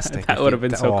fantastic. That would have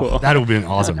been so cool. That would have been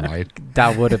awesome, right?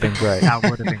 That would have been great.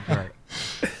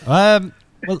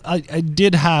 Well, I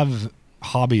did have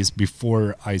hobbies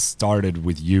before I started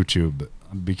with YouTube,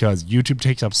 because YouTube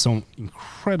takes up so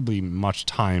incredibly much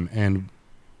time, and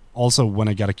also when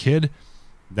I got a kid,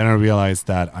 then I realized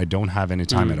that I don't have any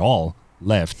time at all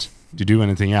left to do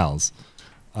anything else.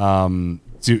 To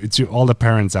all the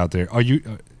parents out there, are you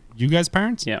guys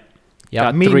parents? Yeah.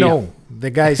 Me no. The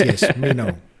guys, yes. Me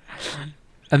no.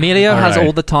 Emilio has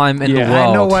all the time in the world.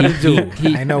 I know what to do.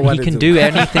 He can do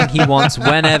anything he wants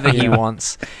whenever he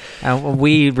wants. And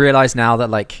we realize now that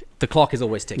like the clock is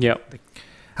always ticking. Yep.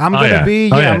 I'm gonna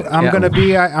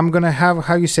have,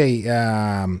 how you say,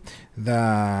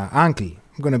 the uncle.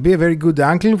 I'm gonna be a very good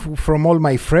uncle from all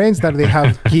my friends that they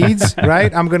have kids,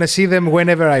 right? I'm gonna see them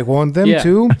whenever I want them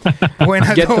to. When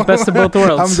I get the best of both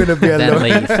worlds. I'm gonna be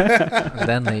alone.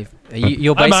 Then leave.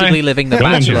 You're basically living the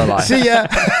bachelor life. See ya.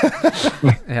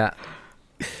 Yeah.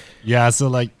 Yeah. So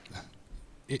like,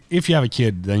 if you have a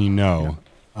kid, then you know,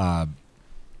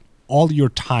 all your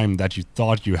time that you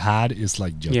thought you had is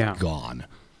like just gone.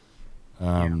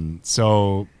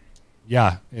 So.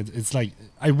 Yeah, it's like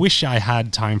I wish I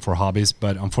had time for hobbies,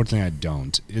 but unfortunately I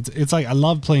don't. It's like I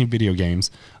love playing video games.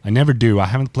 I never do. I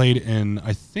haven't played in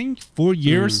I think 4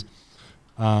 years,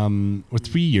 or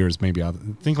 3 years maybe. I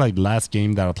think like the last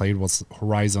game that I played was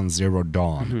Horizon Zero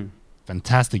Dawn.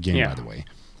 Fantastic game, by the way.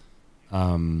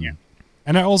 And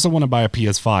I also want to buy a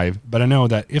PS5, but I know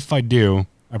that if I do,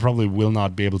 I probably will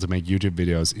not be able to make YouTube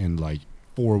videos in like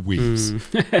 4 weeks.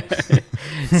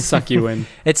 Suck you in.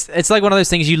 It's like one of those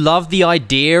things, you love the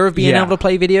idea of being able to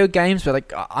play video games, but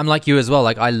like I'm like you as well.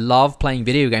 Like I love playing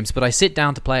video games, but I sit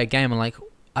down to play a game and like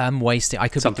I'm wasting. I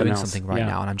could be doing something right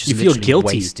now, and I'm just literally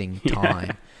wasting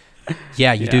time.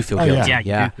 Yeah, you do feel guilty. You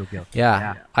do feel guilty.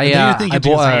 Yeah. I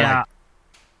bought.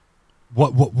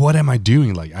 What am I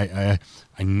doing? Like I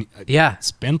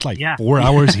spent like 4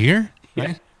 hours here.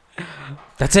 Right?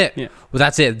 That's it. Yeah. Well,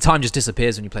 that's it. The time just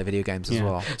disappears when you play video games as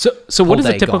well. So what does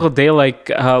a typical day like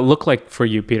look like for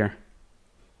you, Peter?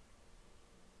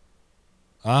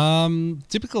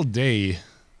 Typical day.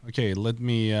 Okay, let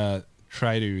me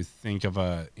try to think of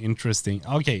a interesting.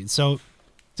 Okay, so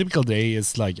typical day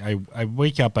is like I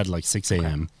wake up at like 6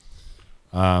 a.m.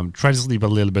 Try to sleep a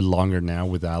little bit longer now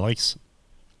with Alex,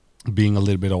 being a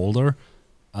little bit older,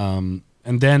 and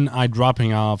then I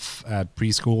dropping off at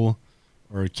preschool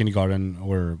or kindergarten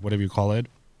or whatever you call it,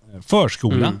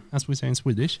 förskola, as we say in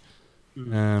Swedish,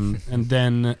 and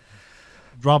then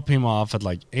drop him off at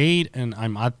like 8, and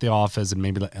I'm at the office at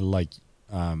maybe like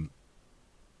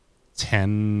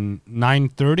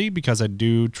 9:30 because I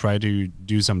do try to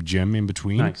do some gym in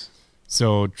between. Nice.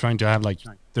 So trying to have like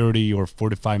 30 or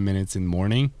 45 minutes in the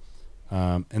morning,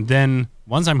 and then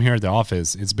once I'm here at the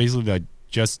office, it's basically like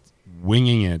just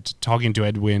winging it, talking to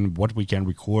Edwin what we can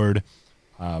record.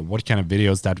 What kind of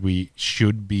videos that we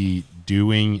should be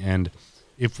doing, and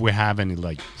if we have any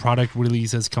like product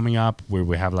releases coming up where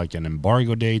we have like an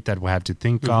embargo date that we have to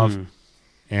think of,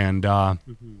 and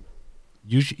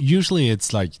usually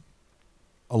it's like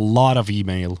a lot of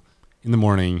email in the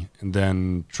morning, and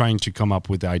then trying to come up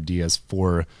with ideas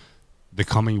for the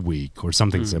coming week or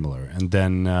something similar, and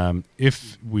then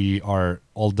if we are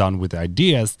all done with the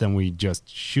ideas, then we just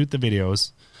shoot the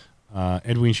videos.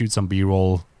 Edwin shoots some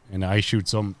B-roll. And I shoot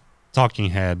some talking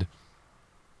head.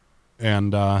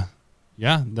 And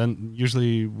then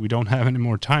usually we don't have any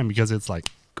more time because it's like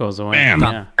goes away.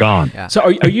 Bam, gone. Yeah. So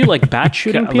are you like batch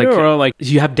shooting, Peter, or like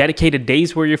do you have dedicated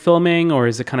days where you're filming, or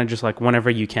is it kind of just like whenever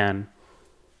you can?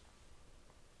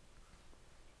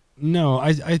 No,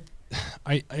 I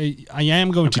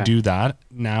am going to do that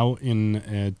now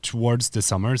in towards the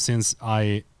summer, since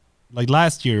I like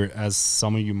last year, as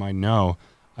some of you might know,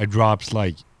 I dropped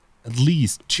like at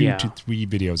least 2 to 3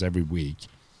 videos every week,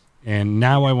 and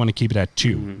now I want to keep it at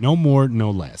 2, no more,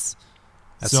 no less.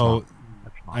 That's so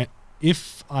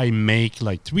if I make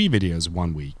like 3 videos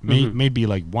one week, maybe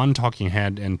like 1 talking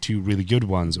head and 2 really good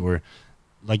ones, or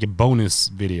like a bonus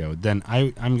video, then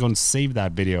I'm going to save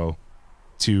that video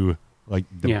to like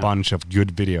the bunch of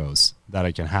good videos that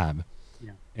I can have.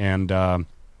 And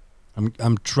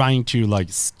I'm trying to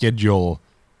like schedule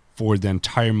for the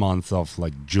entire month of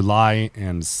like July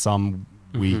and some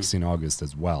weeks in August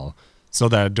as well, so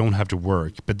that I don't have to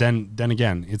work. But then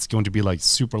again, it's going to be like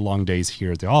super long days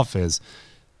here at the office,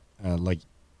 like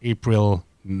April,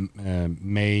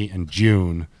 May, and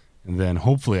June, and then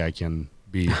hopefully I can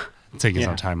be taking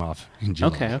some time off in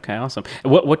July. Okay, awesome.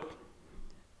 What?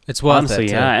 It's worth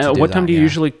honestly, it. What time do you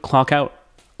usually clock out?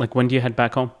 Like when do you head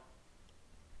back home?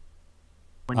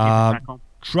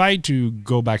 Try to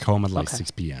go back home at like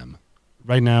 6 p.m.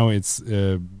 Right now, it's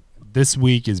this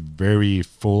week is very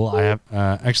full. I have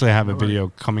actually I have a video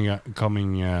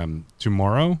coming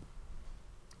tomorrow.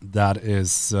 That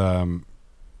is, I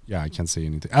can't say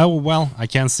anything. Oh well, I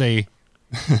can say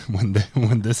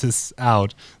when this is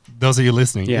out, those of you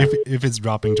listening, if it's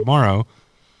dropping tomorrow,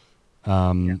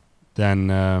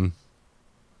 then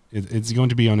it's going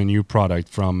to be on a new product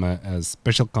from a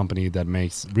special company that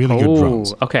makes really good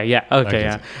drones. Okay,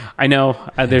 yeah. I know.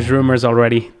 There's rumors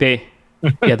already.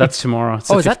 Yeah, that's tomorrow. It's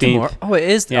the 15th. Is that tomorrow? Oh, it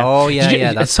is. Yeah. Oh,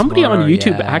 yeah. That's somebody tomorrow. on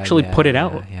YouTube actually put it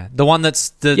out. Yeah. The one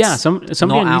that's somebody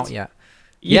not out yet.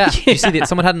 Yeah, you see that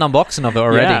someone had an unboxing of it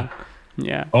already.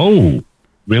 Yeah. Oh,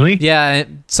 really? Yeah,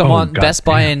 someone Best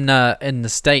Buy in the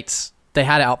States, they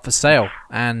had it up for sale,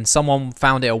 and someone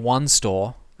found it at one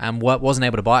store and wasn't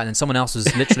able to buy it, and then someone else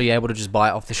was literally able to just buy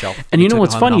it off the shelf. And you know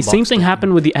what's funny? Same thing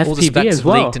happened with the FPV as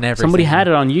well. Somebody had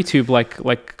it on YouTube like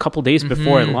a couple days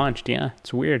before it launched. Yeah,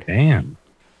 it's weird. Damn.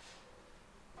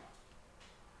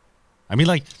 I mean,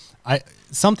 like,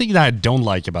 something that I don't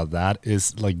like about that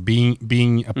is like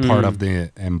being a part of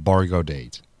the embargo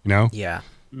date. You know? Yeah.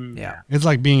 Yeah. It's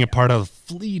like being a part of a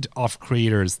fleet of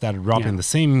creators that are dropping the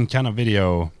same kind of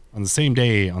video on the same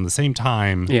day, on the same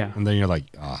time. Yeah. And then you're like,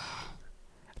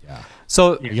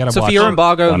 So for your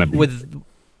embargo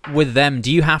with them,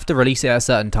 do you have to release it at a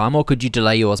certain time, or could you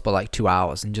delay yours by like 2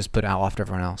 hours and just put it out after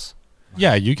everyone else?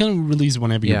 Yeah, you can release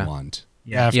whenever you want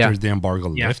after the embargo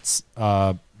lifts.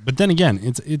 But then again,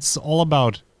 it's all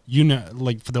about,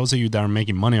 like for those of you that are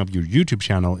making money off your YouTube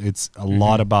channel, it's a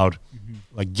lot about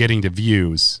like getting the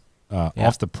views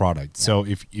off the product. So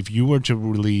if you were to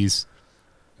release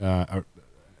a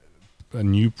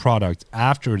new product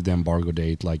after the embargo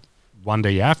date, like one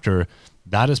day after,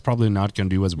 that is probably not going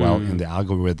to do as well in the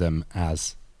algorithm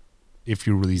as if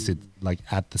you release it like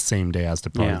at the same day as the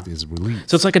product is released.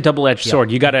 So it's like a double-edged sword.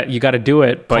 You gotta do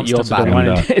it, but you also don't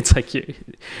want to. It's like you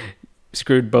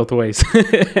screwed both ways.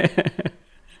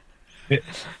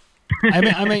 It's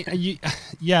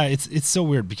so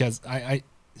weird because I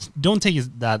don't take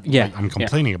it that like I'm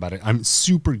complaining about it. I'm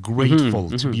super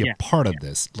grateful to be a part of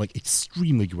this, like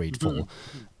extremely grateful.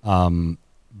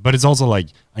 But it's also like,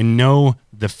 I know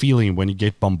the feeling when you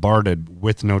get bombarded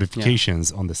with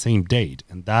notifications on the same date,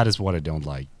 and that is what I don't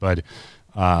like. But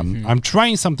I'm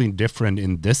trying something different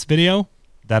in this video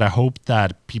that I hope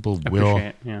that people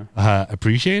will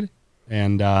appreciate.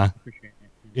 And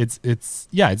it's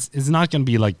not going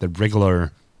to be like the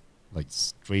regular, like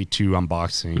straight to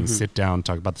unboxing, sit down,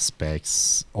 talk about the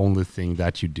specs, only thing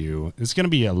that you do. It's going to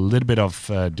be a little bit of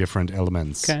different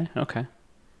elements. Okay.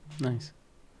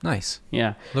 Nice.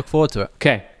 Yeah. Look forward to it.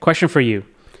 Okay. Question for you.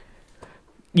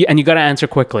 And you got to answer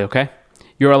quickly, okay?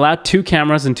 You're allowed 2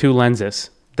 cameras and 2 lenses.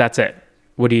 That's it.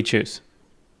 What do you choose?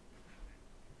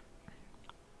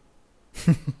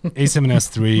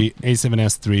 A7S3,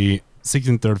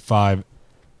 1635,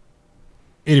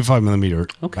 85 millimeter.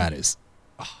 Okay. That is.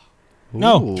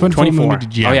 No, 24 millimeter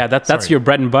GM. Oh yeah, that's your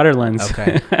bread and butter lens.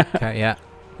 Okay.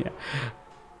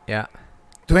 Yeah.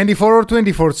 24 or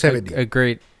 2470.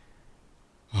 Agreed.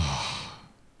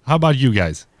 How about you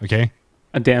guys? Okay.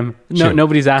 Damn. No,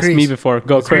 nobody's asked me before.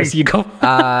 Go, Chris. You go.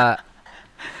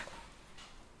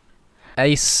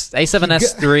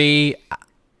 A7S3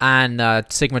 and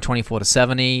Sigma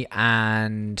 24-70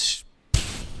 and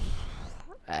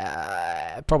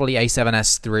probably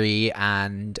A7S3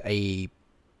 and a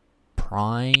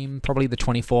Prime, probably the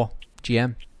 24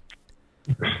 GM.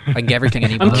 I can get everything I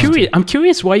need. I'm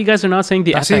curious why you guys are not saying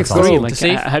the FX3. Like,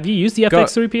 have you used the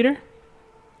FX3, Peter?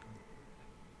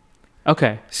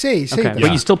 Okay. Okay.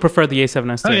 But you still prefer the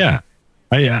A7S3?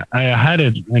 Oh yeah, I had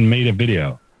it and made a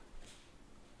video.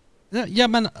 Yeah,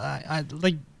 man. I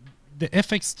like the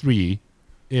FX3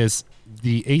 is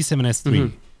the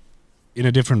A7S3 in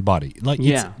a different body. Like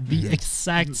it's the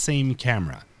exact same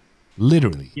camera,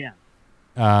 literally. Yeah.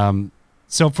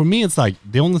 So for me, it's like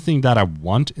the only thing that I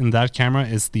want in that camera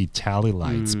is the tally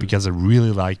lights because I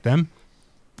really like them.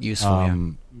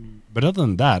 Useful. But other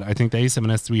than that, I think the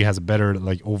A7S3 has a better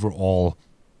like overall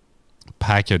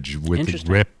package with the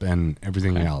grip and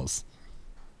everything else.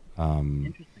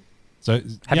 So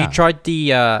have you tried the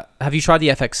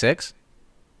FX6?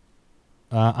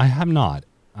 I have not.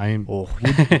 You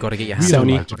got to get your hands on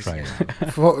it. To try it.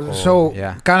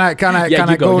 Can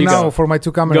I go now for my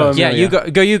 2 cameras? You go,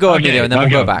 Emilio, and then we'll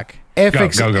go back.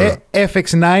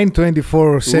 FX9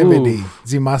 2470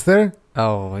 G Master.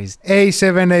 Oh, he's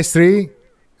A7S3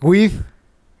 with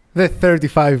the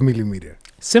 35 millimeter.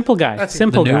 Simple guy. That's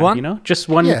simple guy. One? You know, just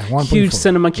one huge 1.4.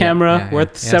 Cinema camera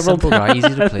worth several. Simple guy,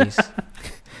 easy to please.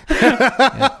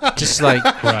 Just like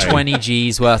 20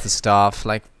 G's worth of stuff.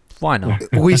 Like, why not?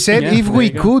 We said if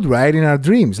we could, right, in our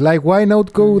dreams, like why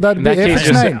not go that in that case,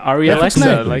 FX9?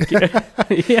 Alexa, like,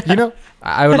 you know.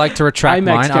 I would like to retract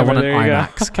IMAX mine. I want an camera,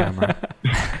 IMAX camera.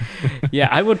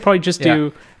 I would probably just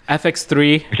do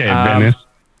FX3. Okay, Dennis.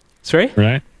 Sorry?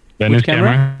 Right? Venice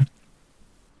camera?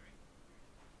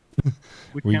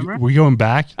 We're going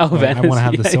back. Oh, Venice. I want to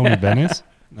have the Sony Venice.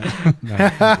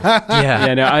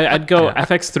 Yeah, no, I'd go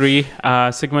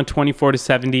FX3, Sigma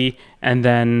 24-70, and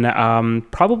then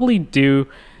probably do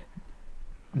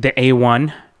the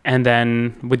A1, and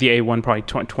then with the A1 probably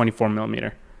 24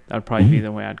 millimeter. That would probably be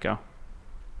the way I'd go.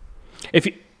 If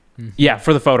you, yeah,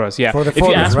 for the photos, yeah. For the if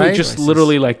photos, you asked me just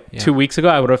literally like 2 weeks ago,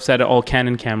 I would have said all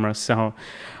Canon cameras. So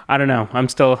I don't know. I'm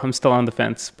still on the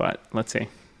fence, but let's see.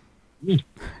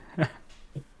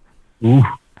 Ooh.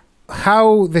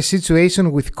 How the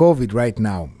situation with COVID right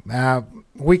now?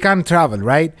 We can't travel,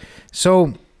 right?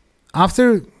 So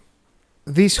after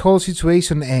this whole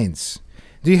situation ends,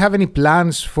 do you have any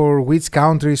plans for which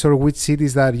countries or which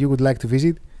cities that you would like to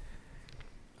visit?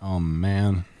 Oh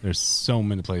man, there's so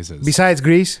many places. Besides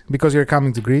Greece, because you're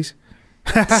coming to Greece.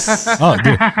 Oh,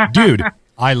 dude,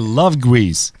 I love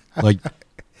Greece. Like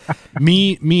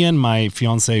me and my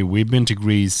fiance, we've been to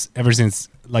Greece ever since,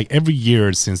 like every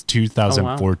year since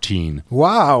 2014.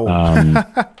 Wow.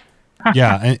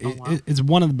 Yeah, and it's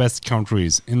one of the best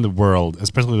countries in the world,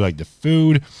 especially like the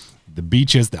food, the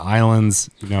beaches, the islands.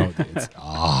 You know,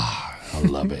 I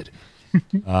love it.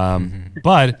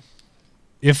 But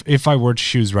if I were to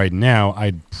choose right now,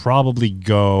 I'd probably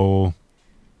go.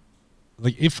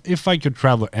 Like if I could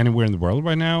travel anywhere in the world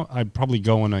right now, I'd probably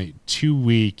go on a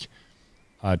 2-week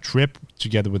trip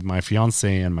together with my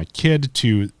fiance and my kid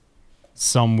to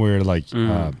somewhere like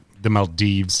the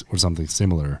Maldives or something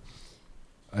similar.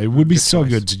 It would be so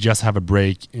good to just have a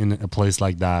break in a place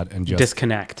like that and just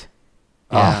disconnect.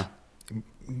 Yeah.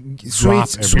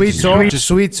 Switch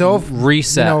off,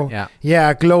 reset. You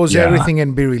know, close everything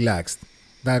and be relaxed.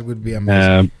 That would be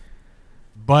amazing.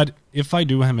 But if I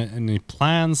do have any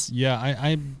plans,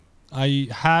 I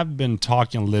have been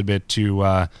talking a little bit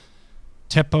to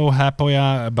Teppo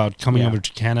Hapoya about coming over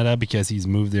to Canada because he's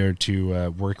moved there to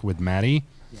work with Maddie.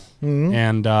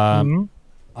 And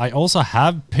I also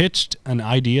have pitched an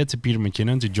idea to Peter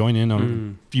McKinnon to join in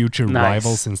on future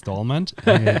Rivals installment.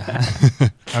 I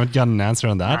haven't gotten an answer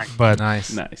on that, but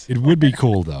it would be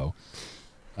cool though.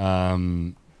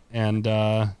 I've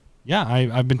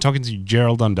been talking to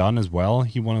Gerald Undone as well.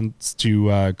 He wants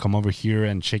to come over here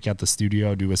and check out the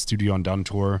studio, do a Studio Undone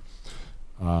tour.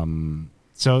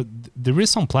 So there is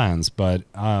some plans, but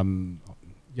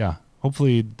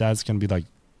hopefully that's going to be like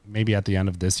maybe at the end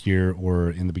of this year or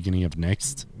in the beginning of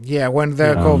next. Yeah, when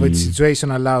the COVID situation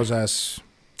allows us.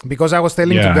 Because I was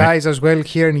telling you guys as well,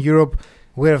 here in Europe,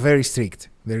 we're very strict.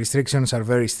 The restrictions are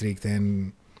very strict.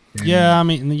 And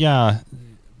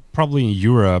probably in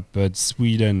Europe, but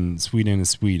Sweden is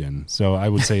Sweden. So I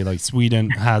would say like Sweden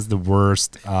has the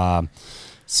worst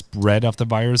spread of the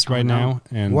virus right now.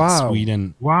 And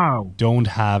Sweden don't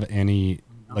have any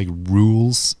like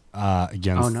rules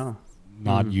against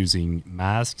not using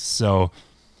masks. So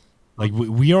like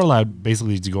we are allowed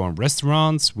basically to go on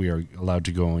restaurants. We are allowed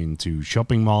to go into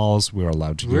shopping malls. We're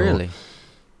allowed to go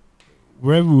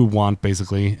wherever we want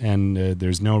basically. And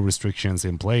there's no restrictions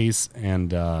in place. And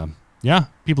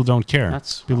people don't care.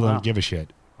 People don't give a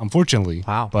shit, unfortunately.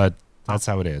 But that's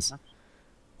how it is.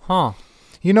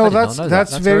 You know,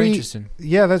 that's very interesting.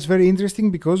 Yeah, that's very interesting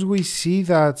because we see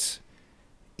that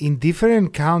in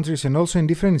different countries and also in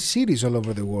different cities all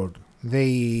over the world,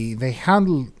 they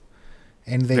handle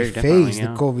and they face the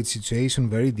COVID situation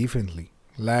very differently.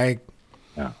 Like,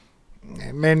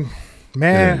 man,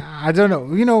 I don't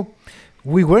know. You know,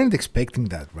 we weren't expecting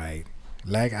that, right?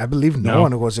 Like, I believe no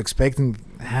one was expecting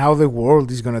how the world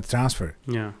is going to transfer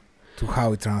to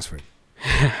how it transferred.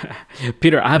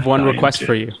 Peter, I have one request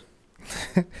for you.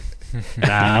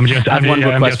 I have one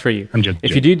request for you.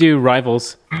 If you do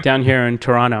Rivals down here in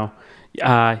Toronto,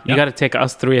 you got to take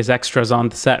us 3 as extras on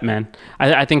the set, man.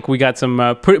 I think we got some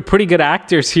pretty good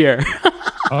actors here.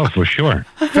 Oh, for sure.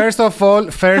 First of all,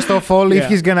 if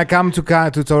he's going to come to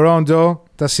Toronto,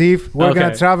 Tausif, we're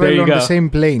going to travel on the same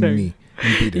plane, me.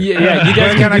 Peter. Yeah, you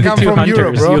guys gonna come from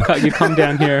Europe, bro. You come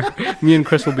down here. Me and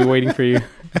Chris will be waiting for you.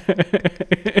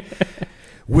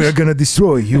 We're gonna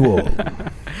destroy you all.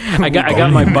 I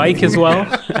got my bike as well.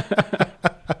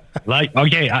 Like,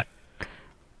 okay,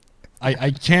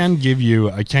 I can give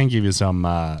you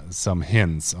some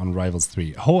hints on Rivals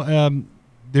 3.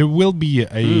 There will be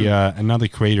another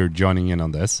creator joining in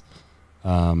on this.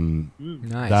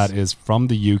 Nice. That is from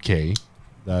the UK.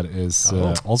 That is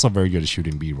also very good at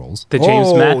shooting B-rolls. The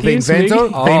James Matthews, the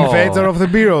inventor of the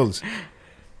B-rolls.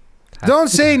 Don't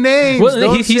say names.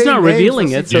 Well, he's not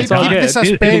revealing it, so it's all good. The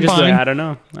suspense. I don't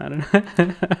know.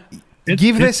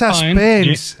 Give the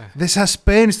suspense. The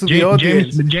suspense to the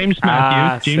audience. James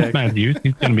Matthews.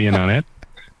 He's going to be in on it.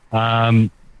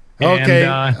 Okay.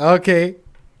 And, Okay.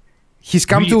 He's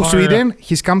come to Sweden.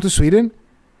 He's come to Sweden.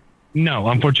 No,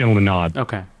 unfortunately not.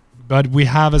 Okay. But we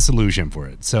have a solution for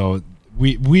it. So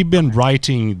we've been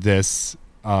writing this.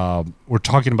 We're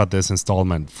talking about this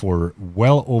installment for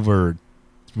well over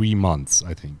 3 months.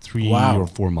 I think 3 or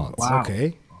 4 months. Wow.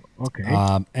 Okay.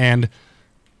 And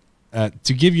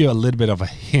to give you a little bit of a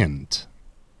hint,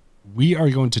 we are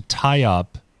going to tie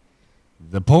up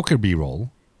the poker B-roll,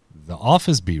 the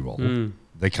office B-roll,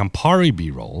 the Campari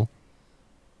B-roll,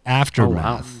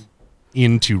 aftermath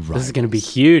into Rivals. This is going to be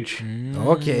huge.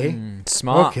 Okay.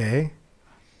 Smart. Okay.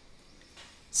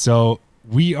 So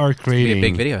we are creating a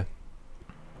big video.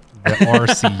 The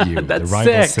RCU, the That's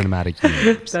Rivals sick. Cinematic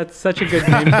Universe. That's such a good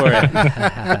name for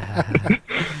it.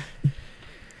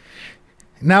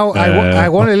 Now, I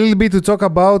want a little bit to talk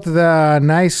about the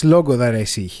nice logo that I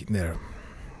see there.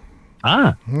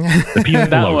 The piece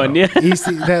That logo. one, yeah. Is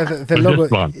the This logo?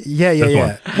 one. Yeah. This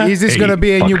one. Is this Hey, gonna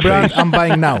be a new fuckface. brand? I'm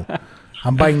buying now.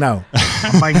 I'm buying now.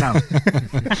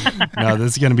 No,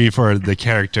 this is going to be for the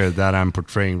character that I'm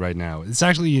portraying right now. It's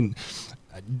actually in,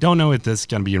 I don't know if this is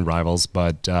going to be in Rivals,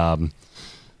 but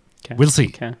we'll see.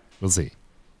 Okay. We'll see.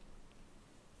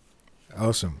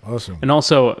 Awesome. And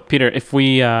also, Peter, if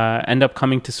we end up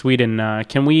coming to Sweden,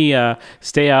 can we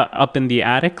stay up in the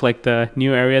attic, like the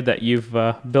new area that you've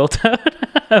built?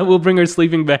 We'll bring our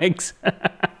sleeping bags.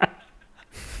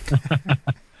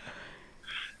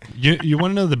 You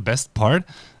want to know the best part?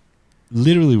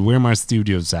 Literally where my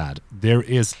studio's at, there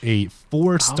is a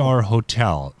 4-star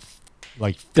hotel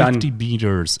like 50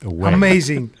 meters away.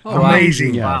 Amazing. Oh,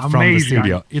 Amazing. Yeah. From the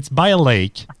studio. It's by a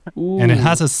lake and it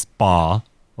has a spa.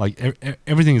 Like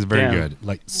everything is very Damn. good.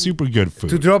 Like super good food.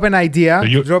 To drop an idea,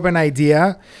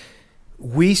 So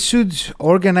we should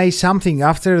organize something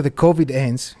after the COVID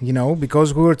ends,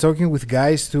 because we were talking with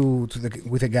guys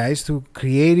to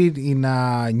create it in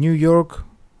New York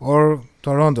or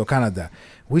Toronto, Canada.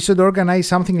 We should organize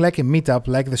something like a meetup,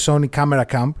 like the Sony Camera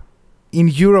Camp, in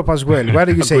Europe as well. What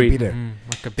do you say, Agreed. Peter?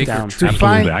 Like a big Down. retreat.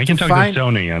 Absolutely. I can talk to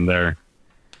Sony, and they're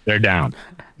down.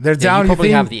 They're Yeah, down. you probably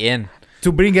think, have the in.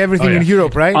 to bring everything in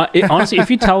Europe, right? Honestly, if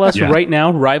you tell us right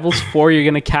now, Rivals 4, you're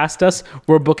going to cast us,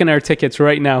 we're booking our tickets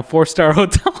right now. 4-star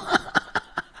hotel.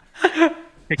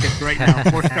 Tickets right now.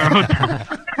 4-star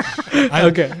hotel.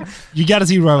 Okay. You got to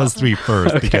see Rivals 3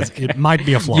 first because it might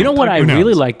be a flop. You know what I Who knows?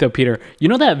 really like though, Peter? You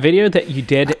know that video that you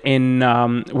did in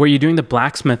where you're doing the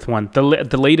blacksmith one, the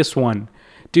latest one,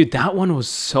 dude. That one was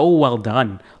so well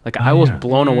done. Like I was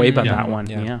blown away by that one.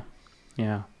 Yeah.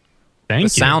 Yeah. Thank The you.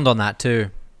 sound on that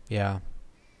too. Yeah.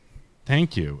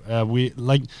 Thank you.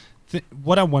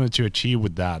 What I wanted to achieve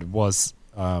with that was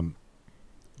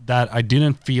that I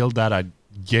didn't feel that I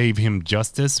gave him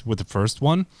justice with the first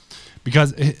one,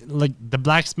 because like the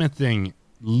blacksmith thing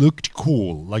looked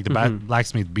cool, like the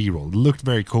blacksmith B-roll looked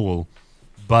very cool,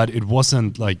 but it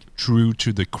wasn't like true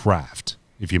to the craft,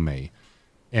 if you may.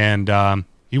 And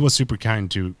he was super kind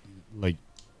to like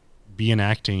be an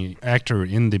actor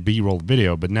in the B-roll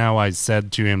video, but now I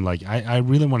said to him like I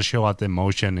really want to show out the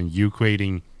emotion, and you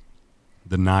creating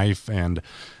the knife and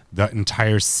the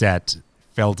entire set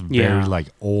felt very like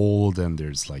old, and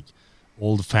there's like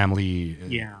old family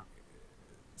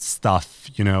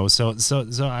stuff, so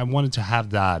I wanted to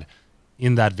have that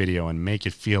in that video and make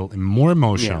it feel more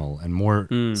emotional and more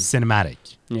cinematic.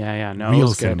 Yeah. No, Real it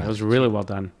was good. cinematic. It was really well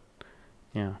done.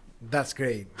 Yeah. That's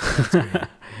great.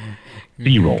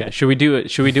 B-roll. Okay. Should we do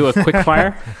a quick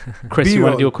fire? Chris, you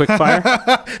want to do a quick fire?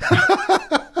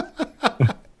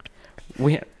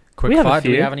 Quick have a fire. Do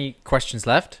we few. have any questions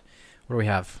left? What do we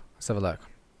have? Let's have a look.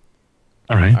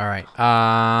 All right.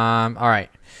 All right.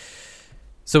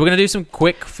 So we're gonna do some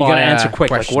quick fire. You gotta answer quick,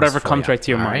 like questions whatever for comes you. right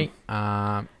to your All mind.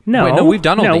 right. No, Wait, no, we've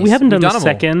done all No, these. we haven't We've done the done them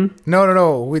all. second.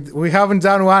 No. We haven't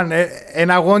done one,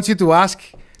 and I want you to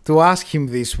ask him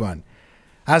this one.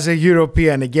 As a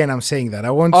European, again, I'm saying that.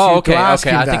 I want you to ask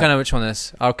him I that. think I know which one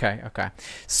this is. Okay.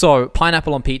 So,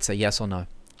 pineapple on pizza, yes or no?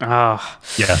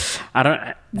 Yes. I don't.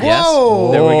 Yes.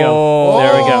 Whoa. There we go.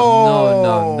 There we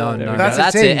go. No. That's a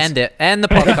That's it. change. End it. End the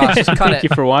podcast. Just cut Thank you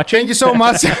it. for watching. Thank you so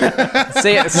much. See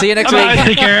you next Bye. week.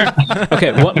 Take care.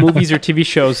 Okay, what movies or TV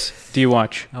shows do you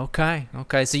watch? Okay.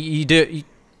 So you do.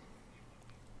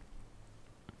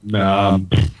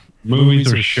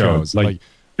 Movies or shows? Like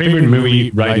favorite movie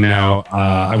right now,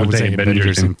 I would say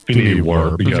Avengers: Infinity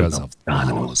War because of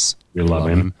Thanos. We love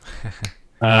him.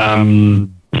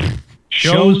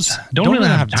 Shows don't really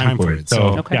have time for it.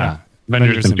 So Okay. yeah,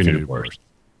 Avengers: Infinity War.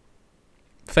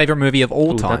 Favorite movie of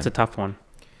all Ooh, time? that's a tough one.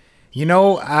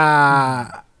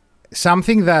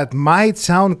 Something that might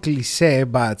sound cliche,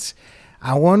 but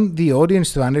I want the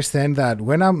audience to understand that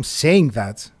when I'm saying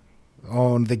that,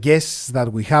 on the guests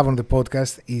that we have on the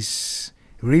podcast is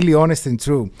really honest and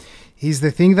true. Is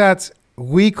the thing that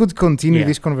we could continue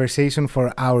this conversation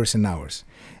for hours and hours.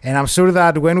 And I'm sure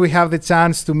that when we have the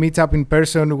chance to meet up in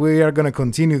person, we are going to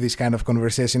continue this kind of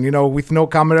conversation, with no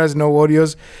cameras, no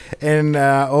audios, and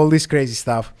all this crazy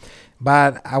stuff.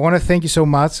 But I want to thank you so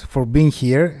much for being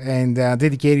here and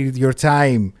dedicated your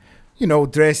time,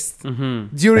 dressed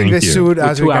during the shoot,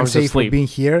 as we can say, for being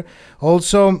here.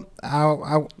 Also,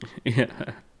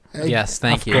 yes,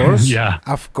 thank you.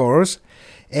 Of course.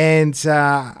 And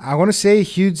I want to say a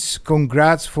huge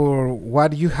congrats for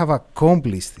what you have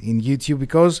accomplished in YouTube,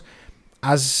 because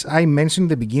as I mentioned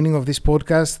at the beginning of this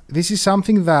podcast, this is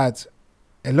something that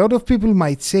a lot of people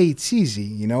might say it's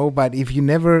easy, but if you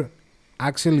never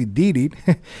actually did it,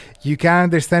 you can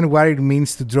understand what it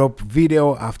means to drop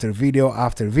video after video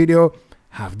after video,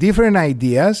 have different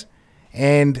ideas,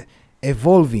 and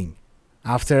evolving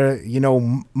after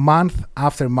month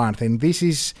after month. And this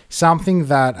is something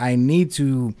that I need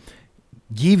to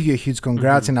give you a huge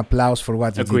congrats and applause for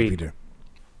what you did, Peter.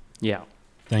 Yeah,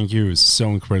 thank you so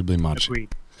incredibly much.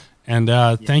 And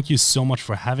thank you so much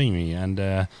for having me.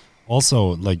 And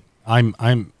also, like,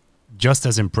 I'm just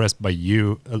as impressed by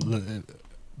you,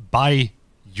 by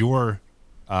your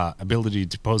ability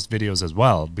to post videos as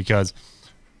well, because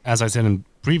as I said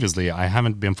previously, I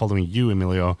haven't been following you,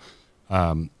 Emilio,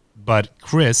 but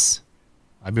Chris,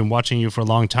 I've been watching you for a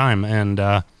long time, and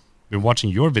been watching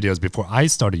your videos before I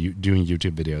started doing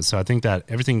YouTube videos. So I think that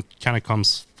everything kind of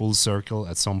comes full circle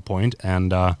at some point,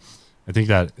 and I think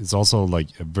that it's also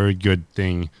like a very good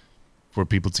thing for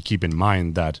people to keep in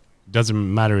mind, that it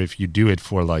doesn't matter if you do it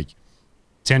for like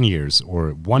 10 years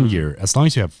or 1 year, as long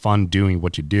as you have fun doing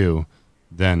what you do,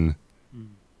 then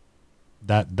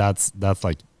that's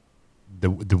like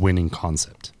the winning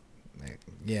concept.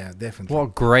 Yeah, definitely. What a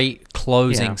great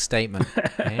closing statement.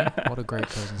 What a great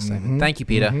closing statement. Thank you,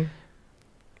 Peter.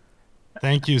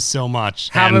 Thank you so much.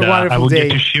 Have a wonderful I will day.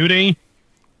 get to shooting.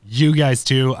 You guys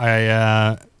too.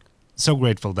 I so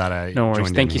grateful that I no worries.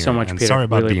 joined Thank in you here. so much, And Peter. sorry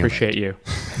about really being appreciate late.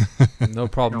 you. No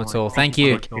problem at all. Thank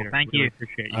you. Thank you.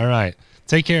 Appreciate you. All right.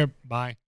 Take care. Bye.